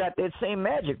 And you've got that same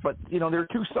magic, but they're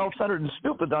too self-centered and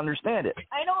stupid to understand it.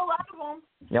 I know a lot of them.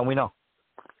 Yeah, we know.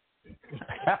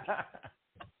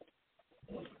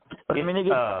 But I mean,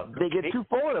 they get too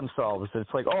full of themselves.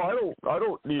 It's like, I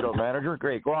don't need a manager.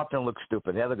 Great, go out there and look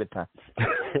stupid. Have a good time.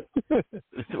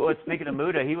 Well, speaking of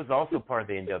Muta, he was also part of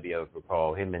the NWO.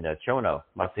 Recall him and Chono,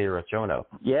 Masahiro Chono.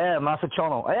 Yeah, Masa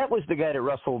Chono. That was the guy that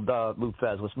wrestled Lou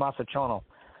Fez. Was Masa Chono?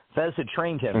 Fez had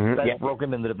trained him. Fez broke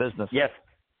him into the business. Yes.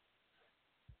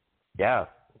 Yeah.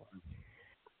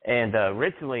 And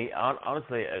originally,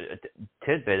 honestly, a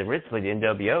tidbit. Originally, the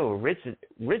NWO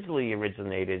originally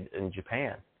originated in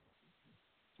Japan.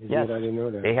 Yes, I didn't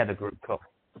know that. They had a group called.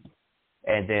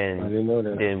 And then, I didn't know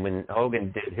that. Then when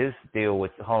Hogan did his deal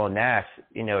with Hall and Nash,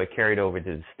 it carried over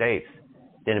to the States.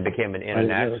 Then it became an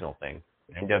international thing.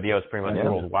 NWO is pretty much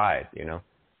worldwide, Yeah.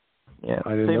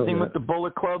 Same thing with the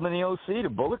Bullet Club and the OC. The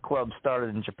Bullet Club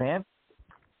started in Japan.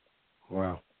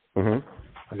 Wow. I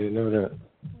didn't know that.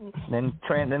 Then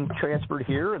transferred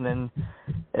here, and then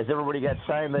as everybody got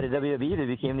signed by the WWE, they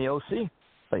became the OC.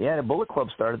 But yeah, the Bullet Club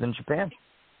started in Japan.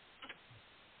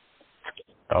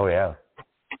 Oh yeah.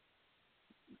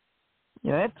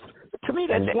 To me,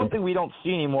 that's one thing we don't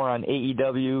see anymore on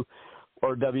AEW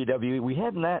or WWE. We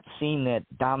have not seen that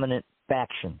dominant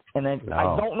faction, and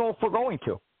I don't know if we're going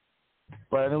to.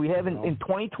 But I mean, we haven't in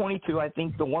 2022. I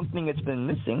think the one thing that's been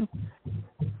missing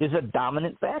is a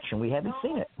dominant faction. We haven't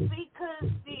seen it.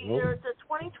 Because the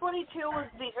 2022 was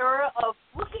the era of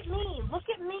look at me,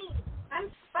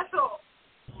 I'm special.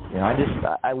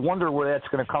 I wonder where that's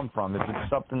going to come from. If it's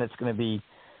something that's going to be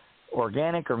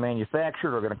organic or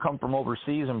manufactured or going to come from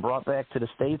overseas and brought back to the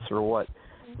States or what.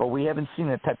 But we haven't seen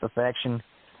that type of faction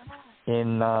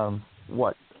in, I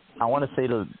want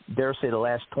to dare say the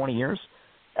last 20 years.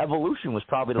 Evolution was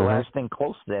probably the last thing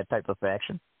close to that type of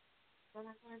faction.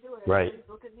 Right.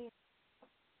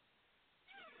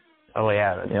 Oh,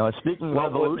 yeah. Speaking of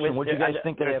Evolution, what do you guys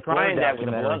think of that? They're trying that with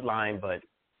the bloodline, but,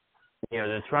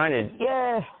 they're trying to...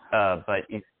 Yeah.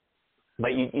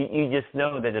 But you just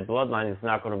know that the bloodline is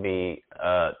not going to be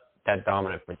that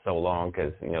dominant for so long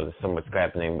because, there's so much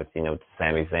happening with, the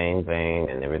Sami Zayn thing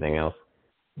and everything else.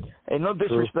 Hey, no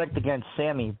disrespect against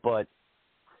Sami, but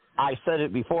I said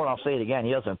it before and I'll say it again.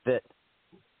 He doesn't fit.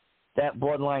 That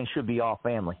bloodline should be all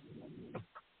family.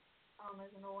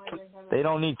 They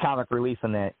don't need comic relief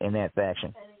in that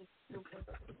faction.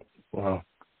 Wow.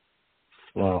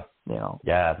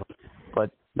 Yeah.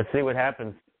 But see what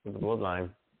happens with the bloodline.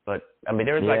 But I mean,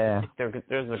 they're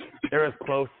as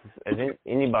close as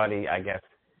anybody, I guess,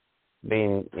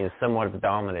 being somewhat of a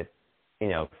dominant,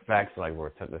 faction like we're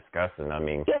discussing. I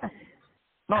mean,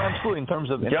 No, absolutely. In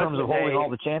terms of holding all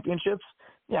the championships,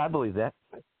 yeah, I believe that.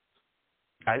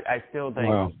 I still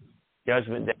think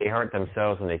Judgment Day hurt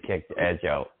themselves when they kicked Edge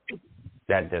out.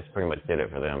 That just pretty much did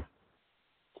it for them.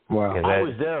 Wow. I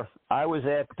was there. I was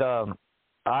at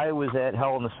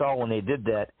Hell in the Cell when they did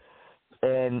that,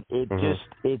 and it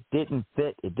didn't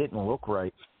fit. It didn't look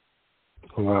right.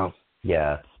 Wow.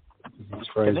 Yeah. That's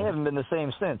crazy. And they haven't been the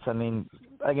same since. I mean,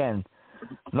 again,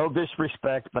 no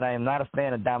disrespect, but I am not a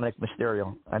fan of Dominic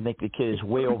Mysterio. I think the kid is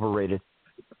way overrated.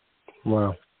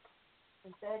 Wow.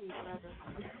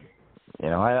 You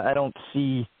know, I don't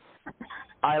see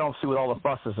what all the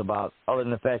fuss is about, other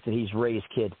than the fact that he's Ray's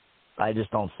kid. I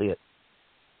just don't see it.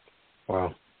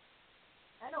 Wow.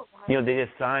 You know, they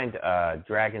just signed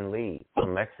Dragon Lee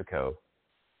from Mexico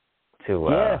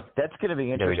to that's going to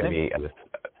be interesting.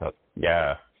 WWE.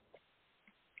 Yeah.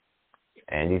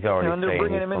 And he's already saying he's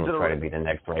going to try to be the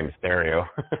next Rey Mysterio.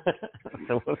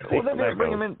 So we'll see. Well, they're going to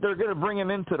bring him in. They're going to bring him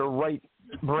into the right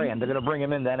brand. They're going to bring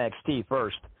him into NXT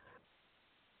first.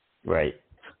 Right.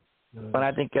 But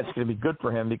I think that's going to be good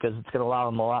for him because it's going to allow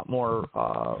him a lot more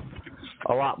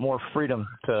freedom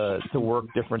to work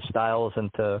different styles and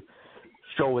to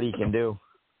show what he can do.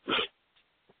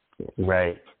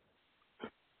 Right.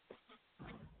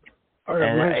 All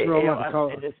right,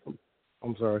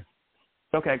 I'm sorry.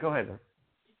 Okay, go ahead.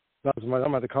 I'm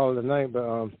about to call it a night, but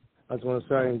I just want to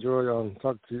say I enjoyed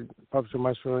talking to Puppetry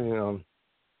Maestro and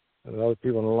the other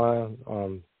people on the line.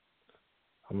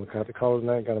 I'm going to have to call it a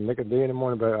night. Got to make a day in the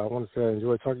morning, but I want to say I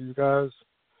enjoyed talking to you guys,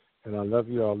 and I love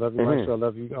you all. I love you, Maestro. I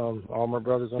love you, all my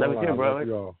brothers on the line. Love you too, brother. I love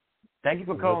you all. Thank you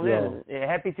for calling in. Yeah,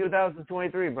 happy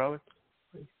 2023, brother.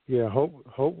 Yeah,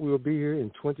 hope we'll be here in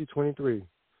 2023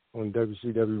 on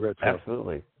WCW Retro.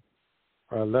 Absolutely.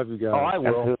 I love you guys. Oh, I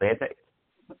will. Absolutely.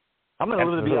 I'm going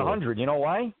to live to be 100. You know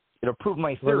why? It'll prove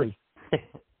my theory.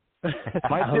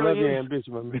 My theory is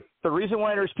the reason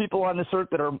why there's people on this earth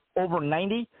that are over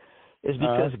 90 is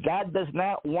because God does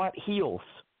not want heels.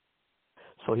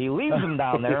 So he leaves them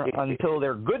down there until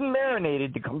they're good and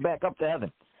marinated to come back up to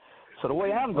heaven. So the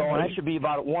way I'm going, I should be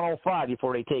about 105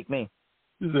 before they take me.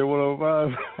 You say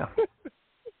 105?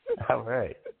 All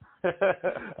right.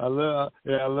 I love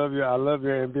you. I love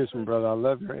your ambition, brother. I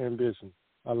love your ambition.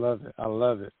 I love it. I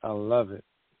love it. I love it.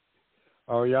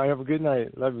 Oh, y'all have a good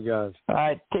night. Love you guys. All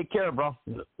right. Take care, bro.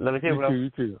 Love you too, bro. You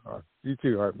too. All right. You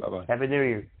too. All right. Bye-bye. Happy New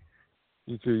Year.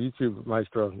 You too,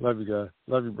 Maestro. Love you guys.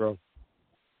 Love you, bro.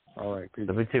 All right. Peace.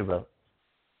 Love you too, bro.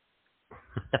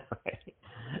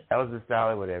 That was the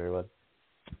Hollywood, everyone.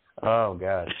 Oh,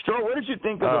 God. Stro, what did you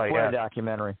think of the Flair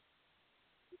documentary?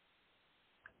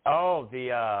 Oh,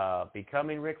 the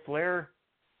Becoming Ric Flair?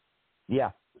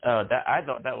 Yeah. I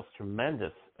thought that was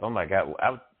tremendous. Oh, my God.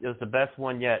 It was the best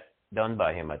one yet done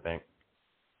by him, I think.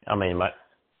 I mean, my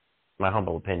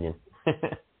humble opinion.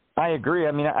 I agree.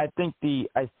 I mean, I think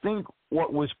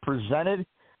what was presented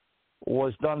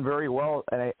was done very well,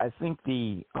 and I think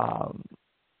the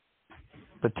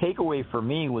takeaway for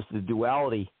me was the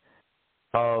duality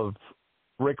of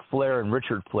Ric Flair and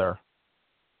Richard Flair.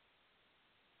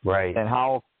 Right. And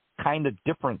how kind of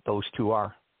different those two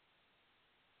are.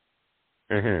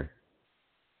 Mm-hmm.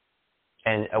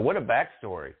 And what a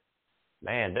backstory.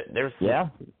 Man, there's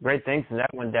some great things in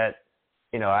that one that,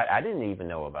 I didn't even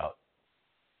know about.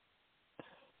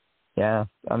 Yeah.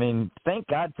 I mean, thank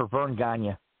God for Vern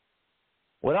Gagne.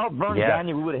 Without Vern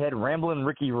Gagne, we would have had Ramblin'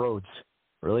 Ricky Rhodes.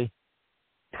 Really?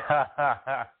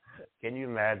 Can you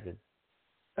imagine?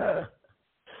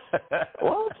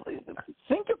 Well,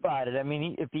 think about it. I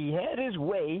mean, if he had his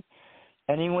way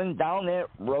and he went down that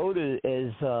road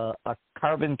as a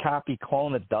carbon copy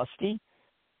clone of Dusty,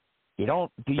 do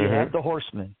you have the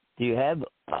Horseman? Do you have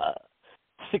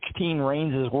 16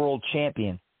 reigns as world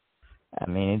champion? I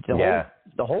mean,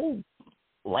 the whole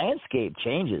landscape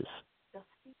changes.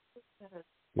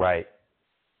 Right.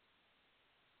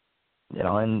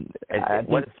 And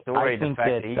what a story, the fact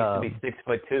that he used to be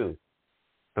 6'2"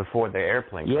 before the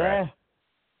airplane crash.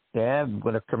 Yeah,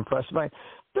 with a compressed mind.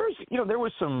 There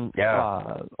was some.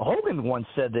 Hogan once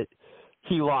said that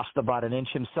he lost about an inch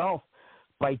himself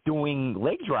by doing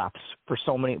leg drops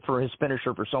for his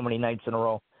finisher for so many nights in a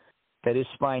row, that his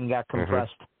spine got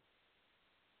compressed.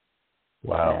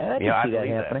 Wow. I can see that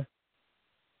happening.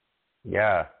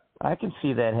 Yeah. I can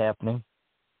see that happening.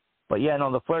 But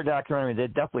the Flair documentary, they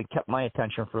definitely kept my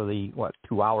attention for the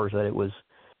 2 hours that it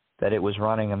was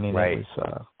running. I mean, it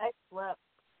was. I slept.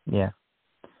 Yeah.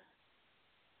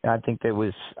 I think it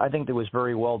was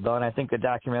very well done. I think the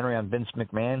documentary on Vince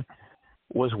McMahon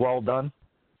was well done.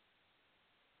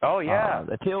 Oh yeah.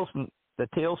 The tales from the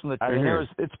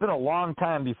it's been a long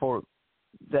time before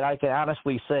that I can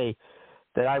honestly say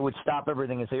that I would stop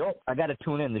everything and say, "Oh, I got to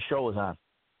tune in. The show is on."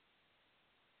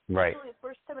 Right. Actually, the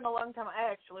first time in a long time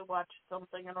I actually watched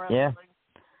something in wrestling.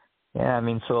 Yeah. I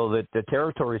mean, so the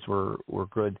territories were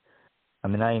good. I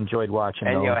mean, I enjoyed watching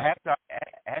and, those. You know,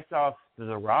 hats off to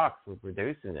The Rock for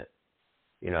producing it.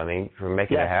 You know what I mean? For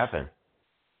making it happen.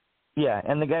 Yeah,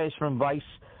 and the guys from Vice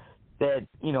that,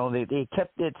 you know, they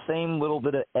kept that same little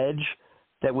bit of edge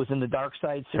that was in the Dark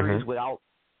Side series without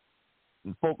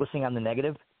focusing on the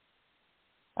negative.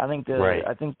 I think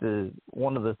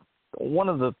one of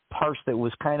the parts that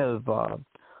was kind of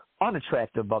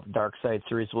unattractive about the Dark Side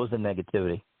series was the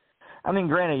negativity. I mean,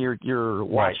 granted, you're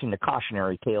watching the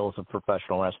cautionary tales of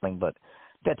professional wrestling, but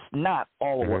that's not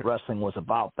all of what wrestling was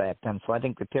about back then. So I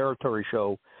think the territory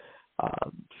show,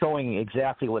 showing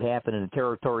exactly what happened in the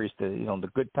territories,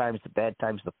 the good times, the bad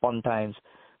times, the fun times,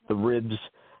 the ribs,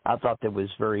 I thought that was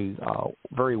very,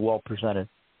 very well presented.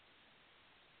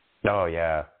 Oh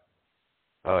yeah.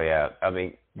 I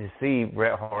mean, to see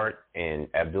Bret Hart and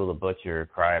Abdullah Butcher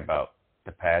cry about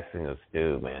the passing of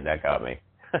Stu, man, that got me.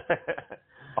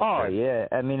 Oh yeah,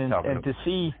 I mean, and to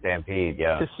see Stampede,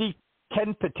 to see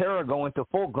Ken Patera go into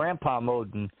full grandpa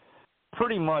mode and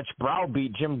pretty much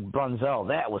browbeat Jim Brunzell,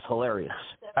 that was hilarious.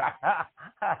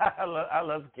 I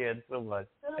love Ken so much.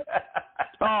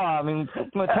 Oh, I mean, from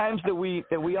the times that we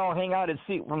all hang out at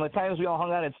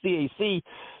CAC,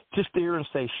 just to hear him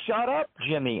say, "Shut up,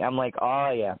 Jimmy," I'm like,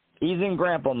 oh yeah, he's in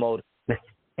grandpa mode.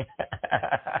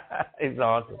 It's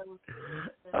awesome.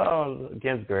 Oh,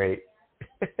 Ken's great.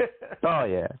 Oh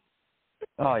yeah,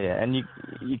 and you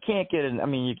can't get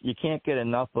you can't get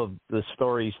enough of the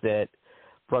stories that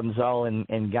Brunzell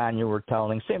and Gagne were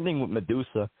telling. Same thing with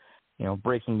Medusa, you know,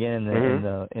 breaking in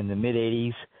the mid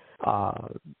 '80s.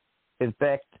 In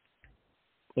fact,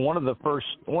 one of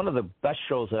the best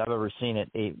shows that I've ever seen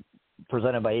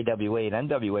presented by AWA and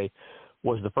NWA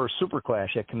was the first Super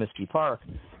Clash at Comiskey Park,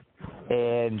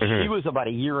 and she was about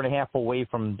a year and a half away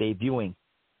from debuting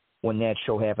when that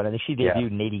show happened. I think she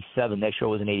debuted in '87. That show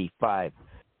was in '85.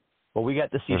 But we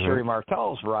got to see Sherry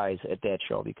Martel's rise at that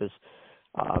show because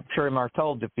Sherry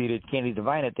Martel defeated Candy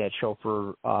Devine at that show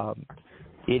for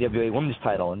the AWA Women's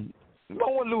title, and no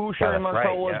one knew who Sherry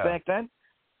Martel was back then.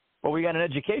 But we got an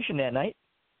education that night.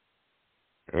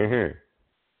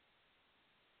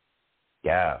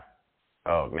 Yeah.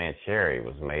 Oh man, Sherry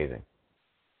was amazing.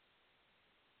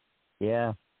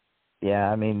 Yeah.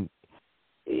 I mean,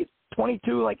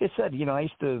 22, like I said, you know, I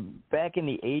used to, back in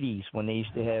the 80s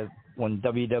when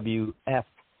WWF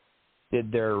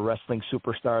did their Wrestling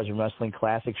Superstars and Wrestling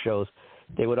Classic shows,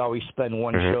 they would always spend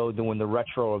one show doing the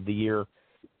retro of the year.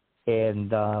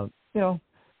 And, you know,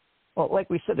 well, like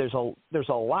we said, there's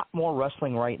a lot more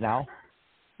wrestling right now.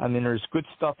 I mean, there's good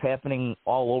stuff happening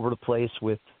all over the place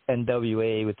with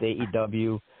NWA, with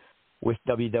AEW, with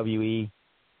WWE.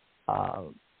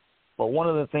 But one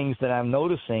of the things that I'm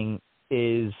noticing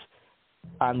is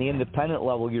on the independent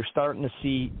level, you're starting to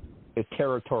see the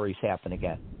territories happen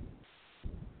again.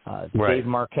 Dave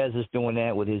Marquez is doing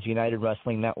that with his United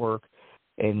Wrestling Network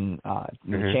and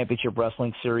the Championship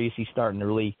Wrestling Series. He's starting to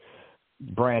really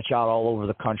branch out all over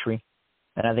the country,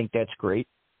 and I think that's great.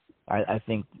 I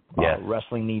think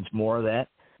wrestling needs more of that.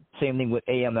 Same thing with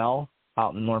AML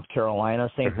out in North Carolina.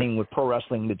 Same thing with Pro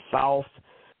Wrestling Mid-South,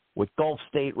 with Gulf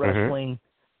State Wrestling.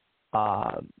 You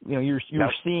know, you're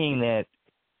seeing that.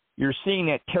 You're seeing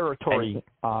that territory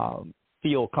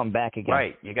feel come back again.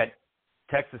 Right. You got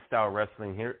Texas-style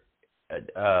wrestling here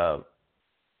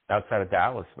outside of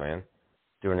Dallas, man,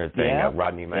 doing their thing.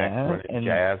 Rodney Mack running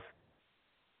Jazz.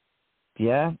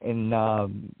 Yeah,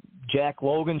 and Jack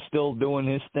Logan still doing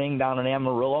his thing down in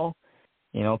Amarillo,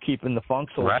 you know, keeping the Funk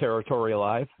Soul territory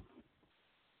alive.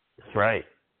 That's right.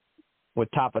 With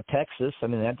Top of Texas, I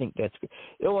mean, I think that's good.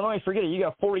 Illinois, forget it. You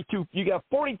got 42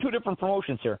 different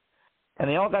promotions here, and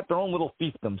they all got their own little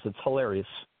fiefdoms. It's hilarious.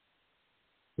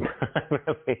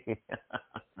 Really?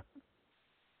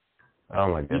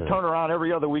 Oh my goodness! You turn around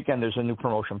every other weekend, there's a new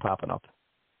promotion popping up.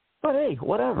 But hey,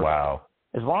 whatever. Wow.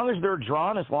 As long as they're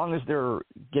drawn, as long as they're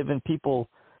giving people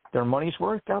their money's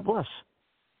worth, God bless.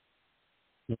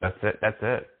 That's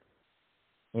it.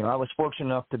 You know, I was fortunate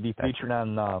enough to be featured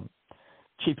on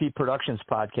Cheap Heat Productions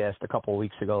podcast a couple of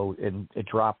weeks ago, and it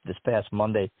dropped this past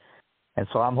Monday. And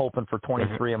so I'm hoping for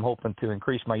 23, I'm hoping to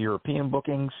increase my European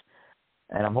bookings,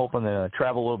 and I'm hoping to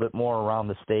travel a little bit more around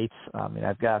the States. I mean,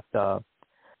 I've got a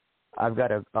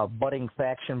budding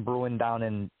faction brewing down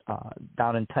in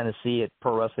Tennessee at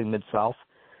Pro Wrestling Mid-South.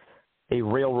 They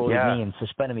railroaded me and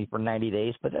suspended me for 90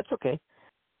 days, but that's okay.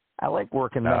 I like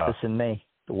working Memphis in May.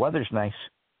 The weather's nice.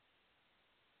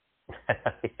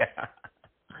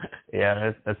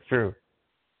 Yeah, that's true.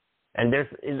 And there's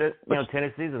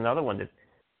Tennessee's another one that's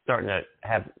starting to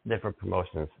have different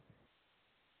promotions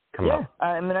come up.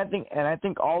 I mean, I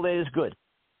think all that is good.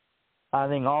 I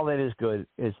think all that is good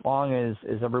as long as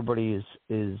everybody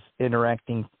is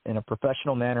interacting in a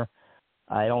professional manner.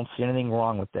 I don't see anything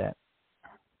wrong with that.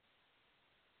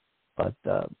 But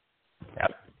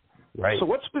right. So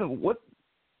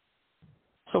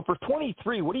So for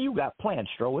 23, what do you got planned,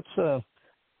 Stro?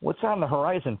 What's on the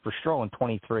horizon for Stro in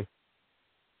 23?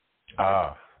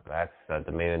 That's the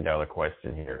 $1 million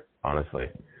question here,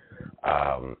 honestly.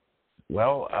 I've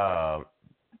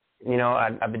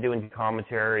been doing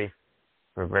commentary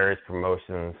for various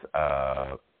promotions.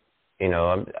 I'm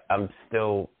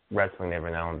still wrestling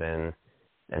every now and then,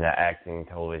 and acting,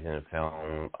 television, and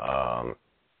film.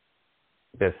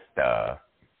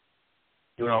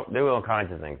 Doing all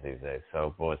kinds of things these days.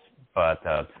 So, but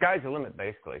sky's the limit,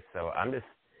 basically. So I'm just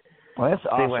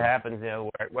seeing what happens.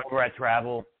 Where I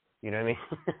travel. You know what I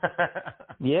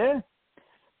mean? Yeah.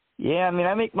 I mean,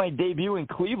 I make my debut in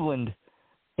Cleveland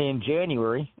in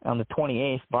January on the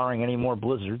 28th, barring any more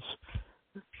blizzards.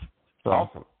 So,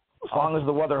 awesome. As long as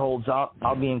the weather holds out,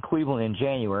 I'll be in Cleveland in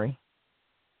January.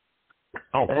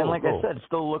 Oh, and then, like I said,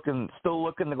 still looking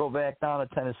to go back down to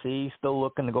Tennessee. Still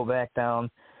looking to go back down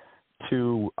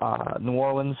to New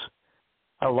Orleans.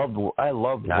 I loved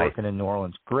working in New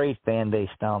Orleans. Great fan base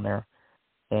down there,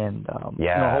 and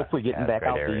hopefully getting back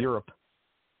out to Europe.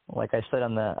 Like I said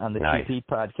on the TP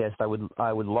podcast, I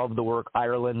would love to work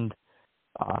Ireland,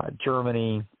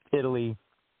 Germany, Italy,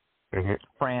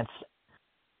 France,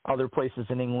 other places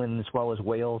in England as well as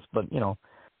Wales. But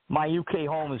my UK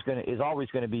home is always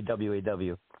going to be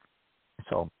WAW.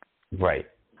 So right.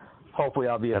 Hopefully,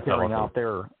 I'll be appearing out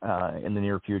there in the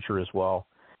near future as well.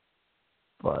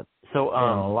 But so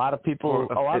a lot of people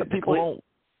don't.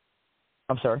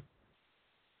 I'm sorry.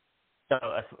 So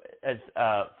as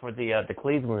for the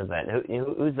Cleveland event,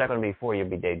 who's that going to be for? You'll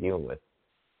be debuting with?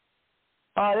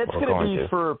 That's going to be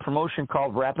for a promotion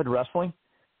called Rapid Wrestling,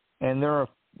 and they're a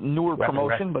newer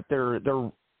promotion, but they're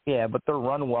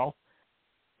run well,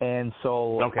 and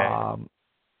so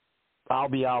I'll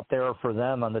be out there for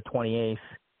them on the 28th.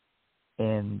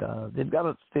 And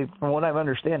from what I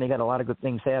understand, they got a lot of good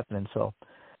things happening. So,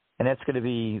 and that's going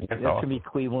to be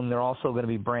Cleveland. They're also going to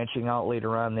be branching out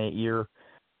later on that year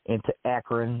into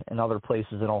Akron and other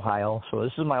places in Ohio. So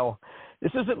this isn't my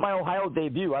Ohio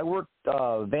debut. I worked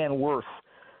Van Wert.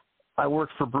 I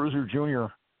worked for Bruiser Jr.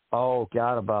 Oh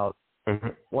God, about 6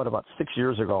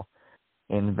 years ago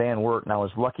in Van Wert, and I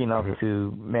was lucky enough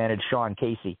to manage Sean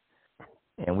Casey,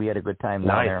 and we had a good time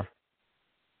down there.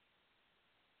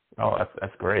 Oh,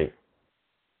 that's great.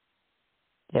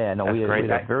 Yeah, no, we had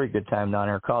a very good time down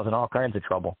there, causing all kinds of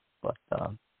trouble. But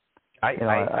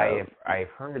I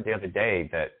heard the other day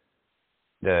that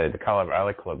the Colorado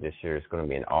Alley Club this year is going to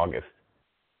be in August.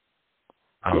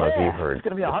 I don't know if you've heard. It's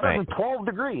going to be 112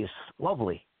 degrees.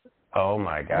 Lovely. Oh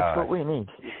my God. That's what we need.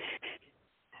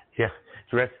 Yeah,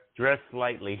 dress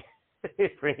lightly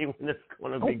for anyone that's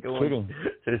going to be going kidding.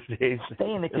 to the stage.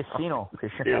 Stay in the casino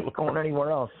because you're not going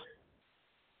anywhere else.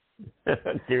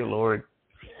 Dear Lord.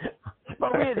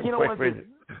 But we had,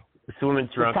 swimming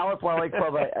trunks. The Colorado Alley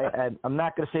Club. I'm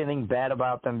not going to say anything bad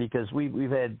about them because we've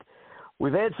had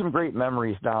some great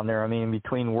memories down there. I mean,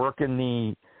 between working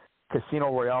the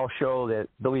Casino Royale show that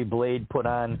Billy Blade put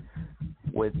on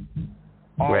with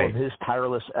all of his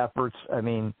tireless efforts. I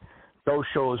mean, those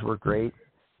shows were great.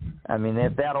 I mean,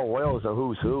 that Battle Royal is a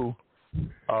who's who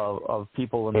of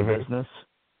people in the business.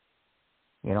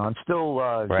 I'm still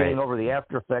getting over the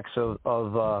after effects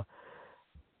of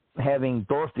having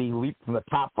Dorothy leap from the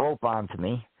top rope onto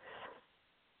me.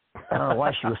 I don't know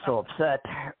why she was so upset.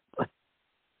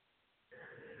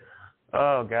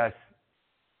 Oh gosh!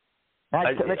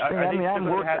 I'm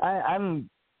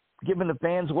giving the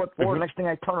fans what for. Next thing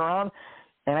I turn around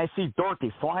and I see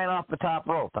Dorothy flying off the top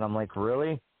rope, and I'm like,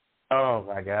 really? Oh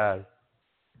my God!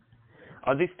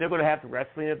 Are they still going to have the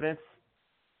wrestling events?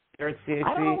 At CAC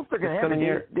I don't know if they're going to have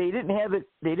it. They didn't have it.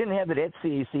 They didn't have it at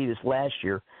CAC this last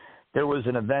year. There was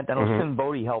an event. I know Sin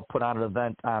Bodie helped put on an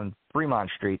event on Fremont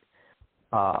Street.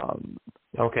 On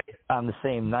the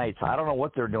same night. So I don't know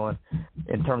what they're doing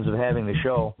in terms of having the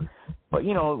show. But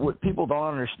what people don't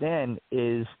understand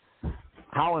is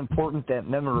how important that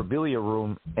memorabilia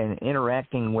room and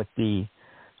interacting with the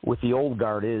old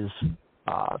guard is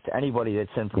to anybody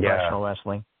that's in professional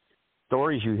wrestling.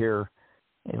 Stories you hear.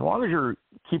 As long as you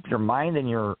keep your mind and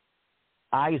your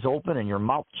eyes open and your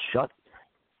mouth shut,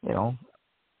 your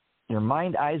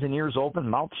mind, eyes, and ears open,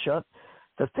 mouth shut,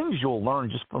 the things you'll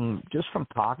learn just from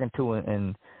talking to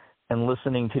and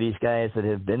listening to these guys that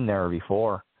have been there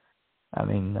before. I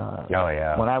mean,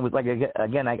 yeah. When I was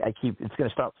again, I keep it's going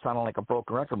to start sounding like a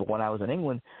broken record, but when I was in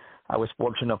England, I was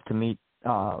fortunate enough to meet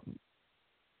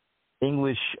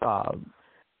English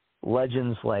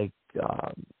legends like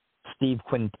Steve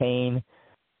Quintain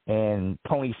and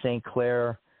Tony St.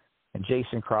 Clair and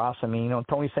Jason Cross. I mean,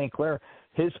 Tony St. Clair,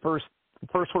 his first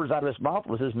words out of his mouth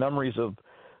was his memories of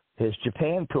his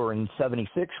Japan tour in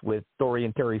 '76 with Dory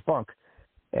and Terry Funk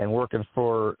and working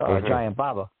for Giant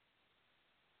Baba.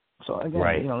 So again,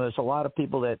 right. There's a lot of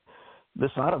people that miss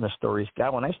out on the stories.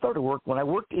 God, when I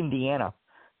worked in Indiana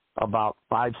about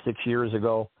 5-6 years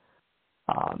ago,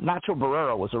 Nacho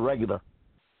Barrera was a regular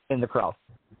in the crowd.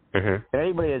 And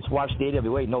anybody that's watched the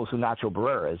AWA knows who Nacho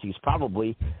Barrera is. He's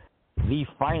probably the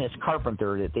finest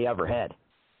carpenter that they ever had.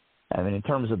 I mean, in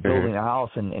terms of building a house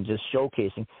and just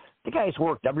showcasing, the guy's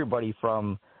worked everybody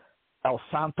from El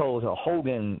Santo to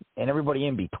Hogan and everybody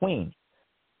in between.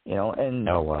 And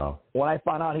oh, wow. When I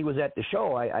found out he was at the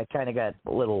show, I kind of got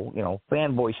a little,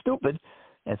 fanboy stupid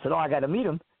and said, I got to meet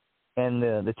him. And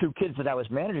the two kids that I was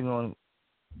managing going,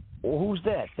 well, who's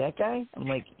that? That guy? I'm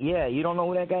like, yeah, you don't know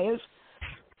who that guy is?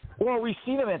 Well, we've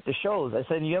seen him at the shows. I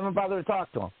said, you haven't bothered to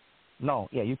talk to him? No,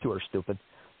 yeah, you two are stupid.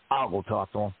 I'll go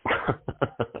talk to him.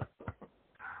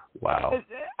 Wow.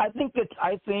 I think,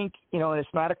 and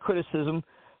it's not a criticism,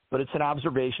 but it's an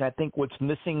observation. I think what's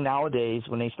missing nowadays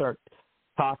when they start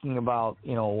talking about,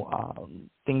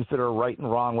 things that are right and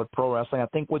wrong with pro wrestling, I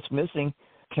think what's missing,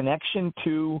 connection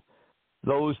to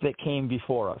those that came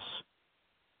before us.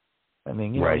 I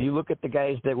mean, you look at the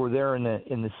guys that were there in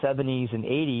the 70s and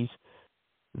 80s,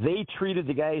 they treated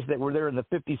the guys that were there in the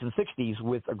 50s and 60s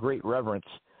with a great reverence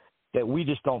that we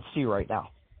just don't see right now.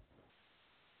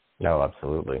 No,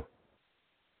 absolutely.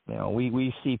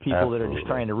 We see people that are just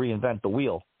trying to reinvent the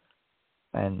wheel,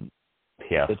 and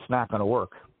it's not going to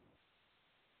work.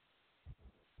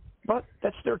 But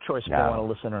that's their choice if they want to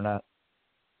listen or not.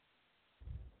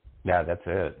 Yeah, that's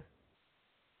it.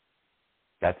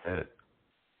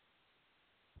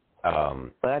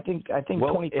 But I think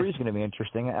 23 is going to be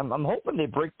interesting. I'm hoping they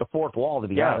break the fourth wall, to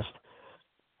be honest.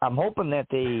 I'm hoping that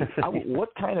what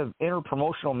kind of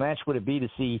interpromotional match would it be to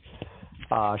see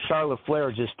Charlotte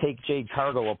Flair just take Jade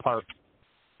Cargill apart?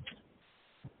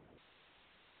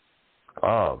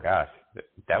 Oh gosh,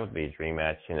 that would be a dream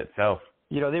match in itself.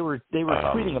 They were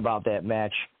tweeting about that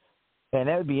match, and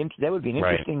that would be an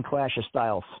interesting clash of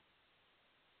styles.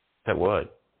 It would.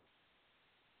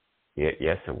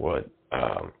 Yes, it would.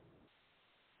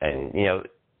 And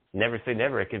never say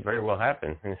never. It could very well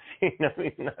happen. Not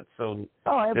so.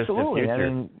 Oh, absolutely. I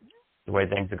mean, the way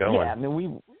things are going. Yeah, I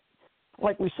mean,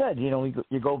 like we said,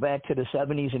 you go back to the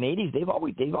 70s and 80s. They've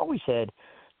always had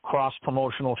cross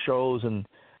promotional shows and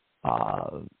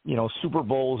Super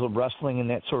Bowls of wrestling and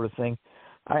that sort of thing.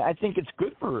 I think it's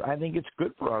good for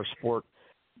our sport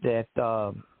that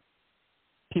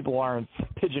people aren't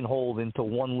pigeonholed into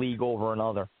one league over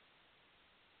another.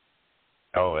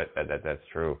 Oh, that's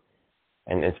true.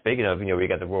 And speaking of, we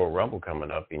got the Royal Rumble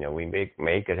coming up. We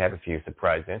may could have a few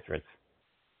surprise entrants.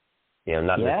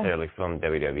 Not necessarily from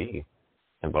WWE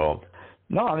involved.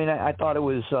 No, I mean I thought it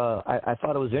was I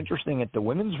thought it was interesting at the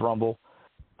Women's Rumble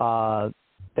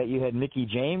that you had Mickie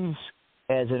James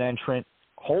as an entrant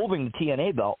holding the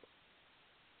TNA belt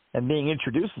and being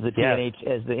introduced as the TNA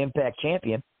as the Impact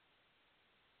champion.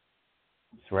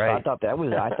 That's right. So I thought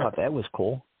that was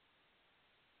cool.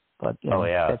 But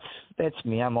that's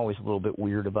me. I'm always a little bit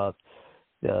weird about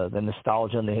the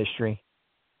nostalgia and the history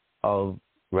of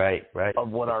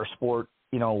of what our sport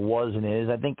was and is.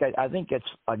 I think it's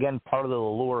again part of the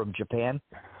allure of Japan,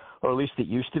 or at least it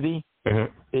used to be,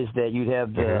 is that you'd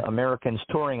have the Americans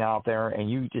touring out there,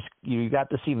 and you got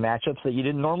to see matchups that you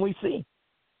didn't normally see.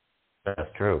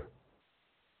 That's true.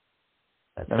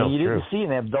 You didn't see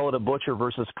an Abdullah the Butcher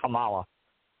versus Kamala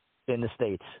in the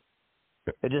States.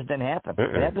 It just didn't happen.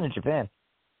 It happened in Japan.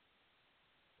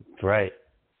 That's right.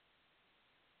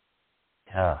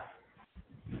 Yeah.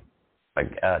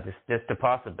 Just the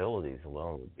possibilities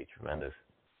alone would be tremendous.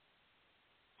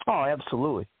 Oh,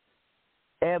 absolutely.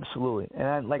 Absolutely.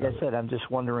 And like I said, I'm just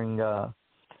wondering what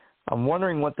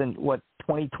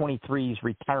 2023's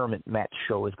retirement match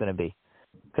show is going to be.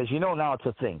 Because now it's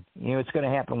a thing. It's going to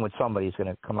happen when somebody's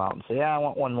going to come out and say, I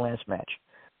want one last match.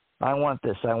 I want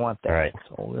this, I want that. Right.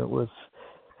 So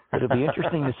it'll be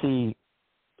interesting to see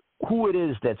who it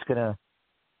is that's gonna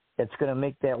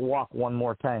make that walk one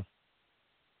more time.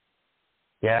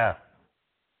 Yeah.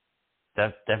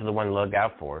 That's definitely one to look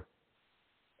out for.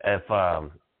 If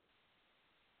do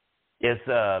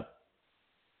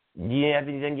you have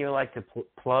anything you would like to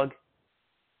plug?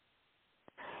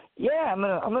 Yeah, I'm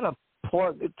gonna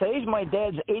plug. Today's my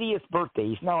dad's 80th birthday.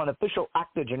 He's now an official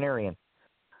octogenarian.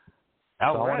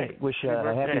 All so right. I want to wish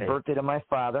a happy birthday to my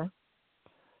father.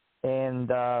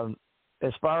 And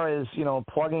as far as,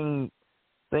 plugging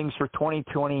things for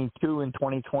 2022 and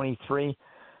 2023,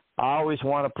 I always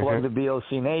want to plug the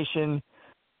VOC Nation,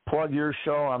 plug your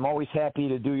show. I'm always happy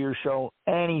to do your show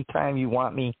anytime you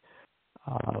want me.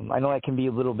 I know I can be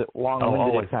a little bit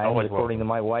long-winded at times, according to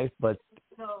my wife, but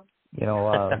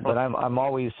but I'm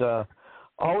always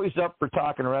up for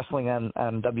talking wrestling on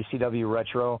WCW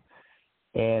Retro.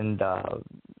 And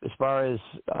as far as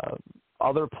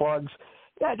other plugs,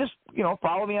 just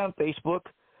follow me on Facebook,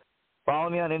 follow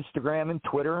me on Instagram and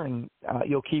Twitter, and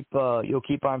you'll keep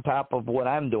on top of what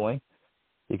I'm doing,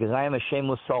 because I am a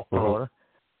shameless self-promoter,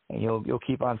 and you'll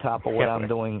keep on top of what I'm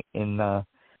doing in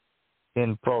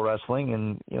pro wrestling.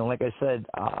 And like I said,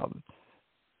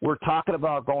 we're talking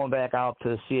about going back out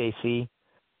to CAC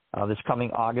this coming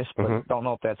August, but don't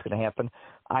know if that's going to happen.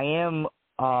 I am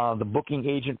the booking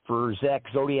agent for Zach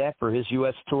Zodiac for his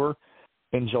U.S. tour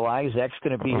in July. Zach's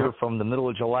going to be here from the middle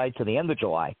of July to the end of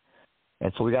July.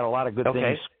 And so we got a lot of good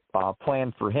things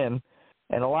planned for him,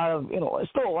 and a lot of,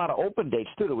 still a lot of open dates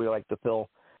too that we like to fill.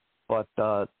 But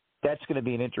that's going to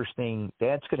be an interesting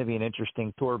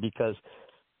tour, because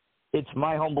it's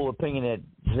my humble opinion that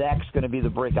Zach's going to be the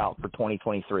breakout for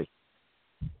 2023.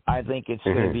 I think it's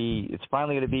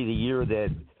finally going to be the year that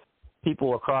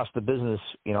people across the business,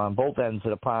 on both ends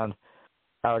of the pond,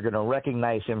 are going to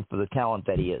recognize him for the talent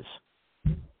that he is.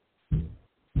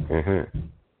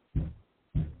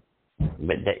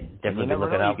 But definitely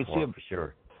looking out for him, for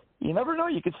sure. You never know.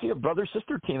 You could see a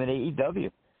brother-sister team in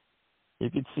AEW. You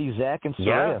could see Zach and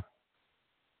Saraya.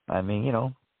 Yeah. I mean,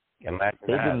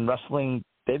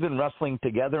 they've been wrestling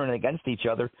together and against each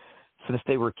other since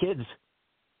they were kids.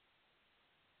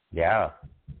 Yeah.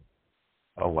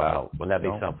 Oh wow! Wouldn't that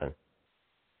be something?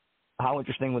 How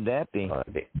interesting would that be?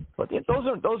 But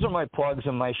those are my plugs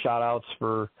and my shout-outs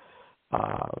for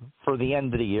the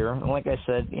end of the year. And like I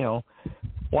said,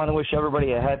 want to wish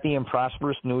everybody a happy and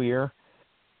prosperous new year.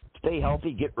 Stay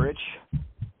healthy, get rich,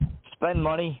 spend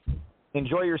money,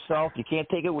 enjoy yourself. You can't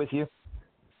take it with you.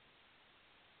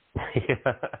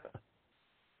 Yeah.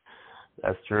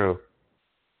 That's true.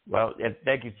 Well,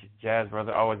 thank you, Jazz,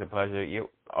 brother. Always a pleasure. You're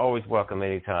always welcome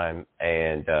anytime.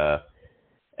 And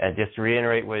just to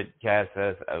reiterate what Jazz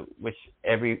says, wish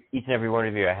each and every one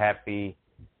of you a happy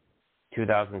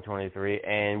 2023,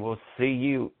 and we'll see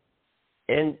you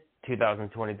in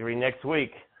 2023 next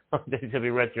week on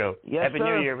WCW Retro. Yes, Happy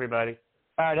New Year, everybody.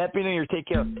 All right, Happy New Year. Take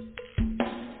care.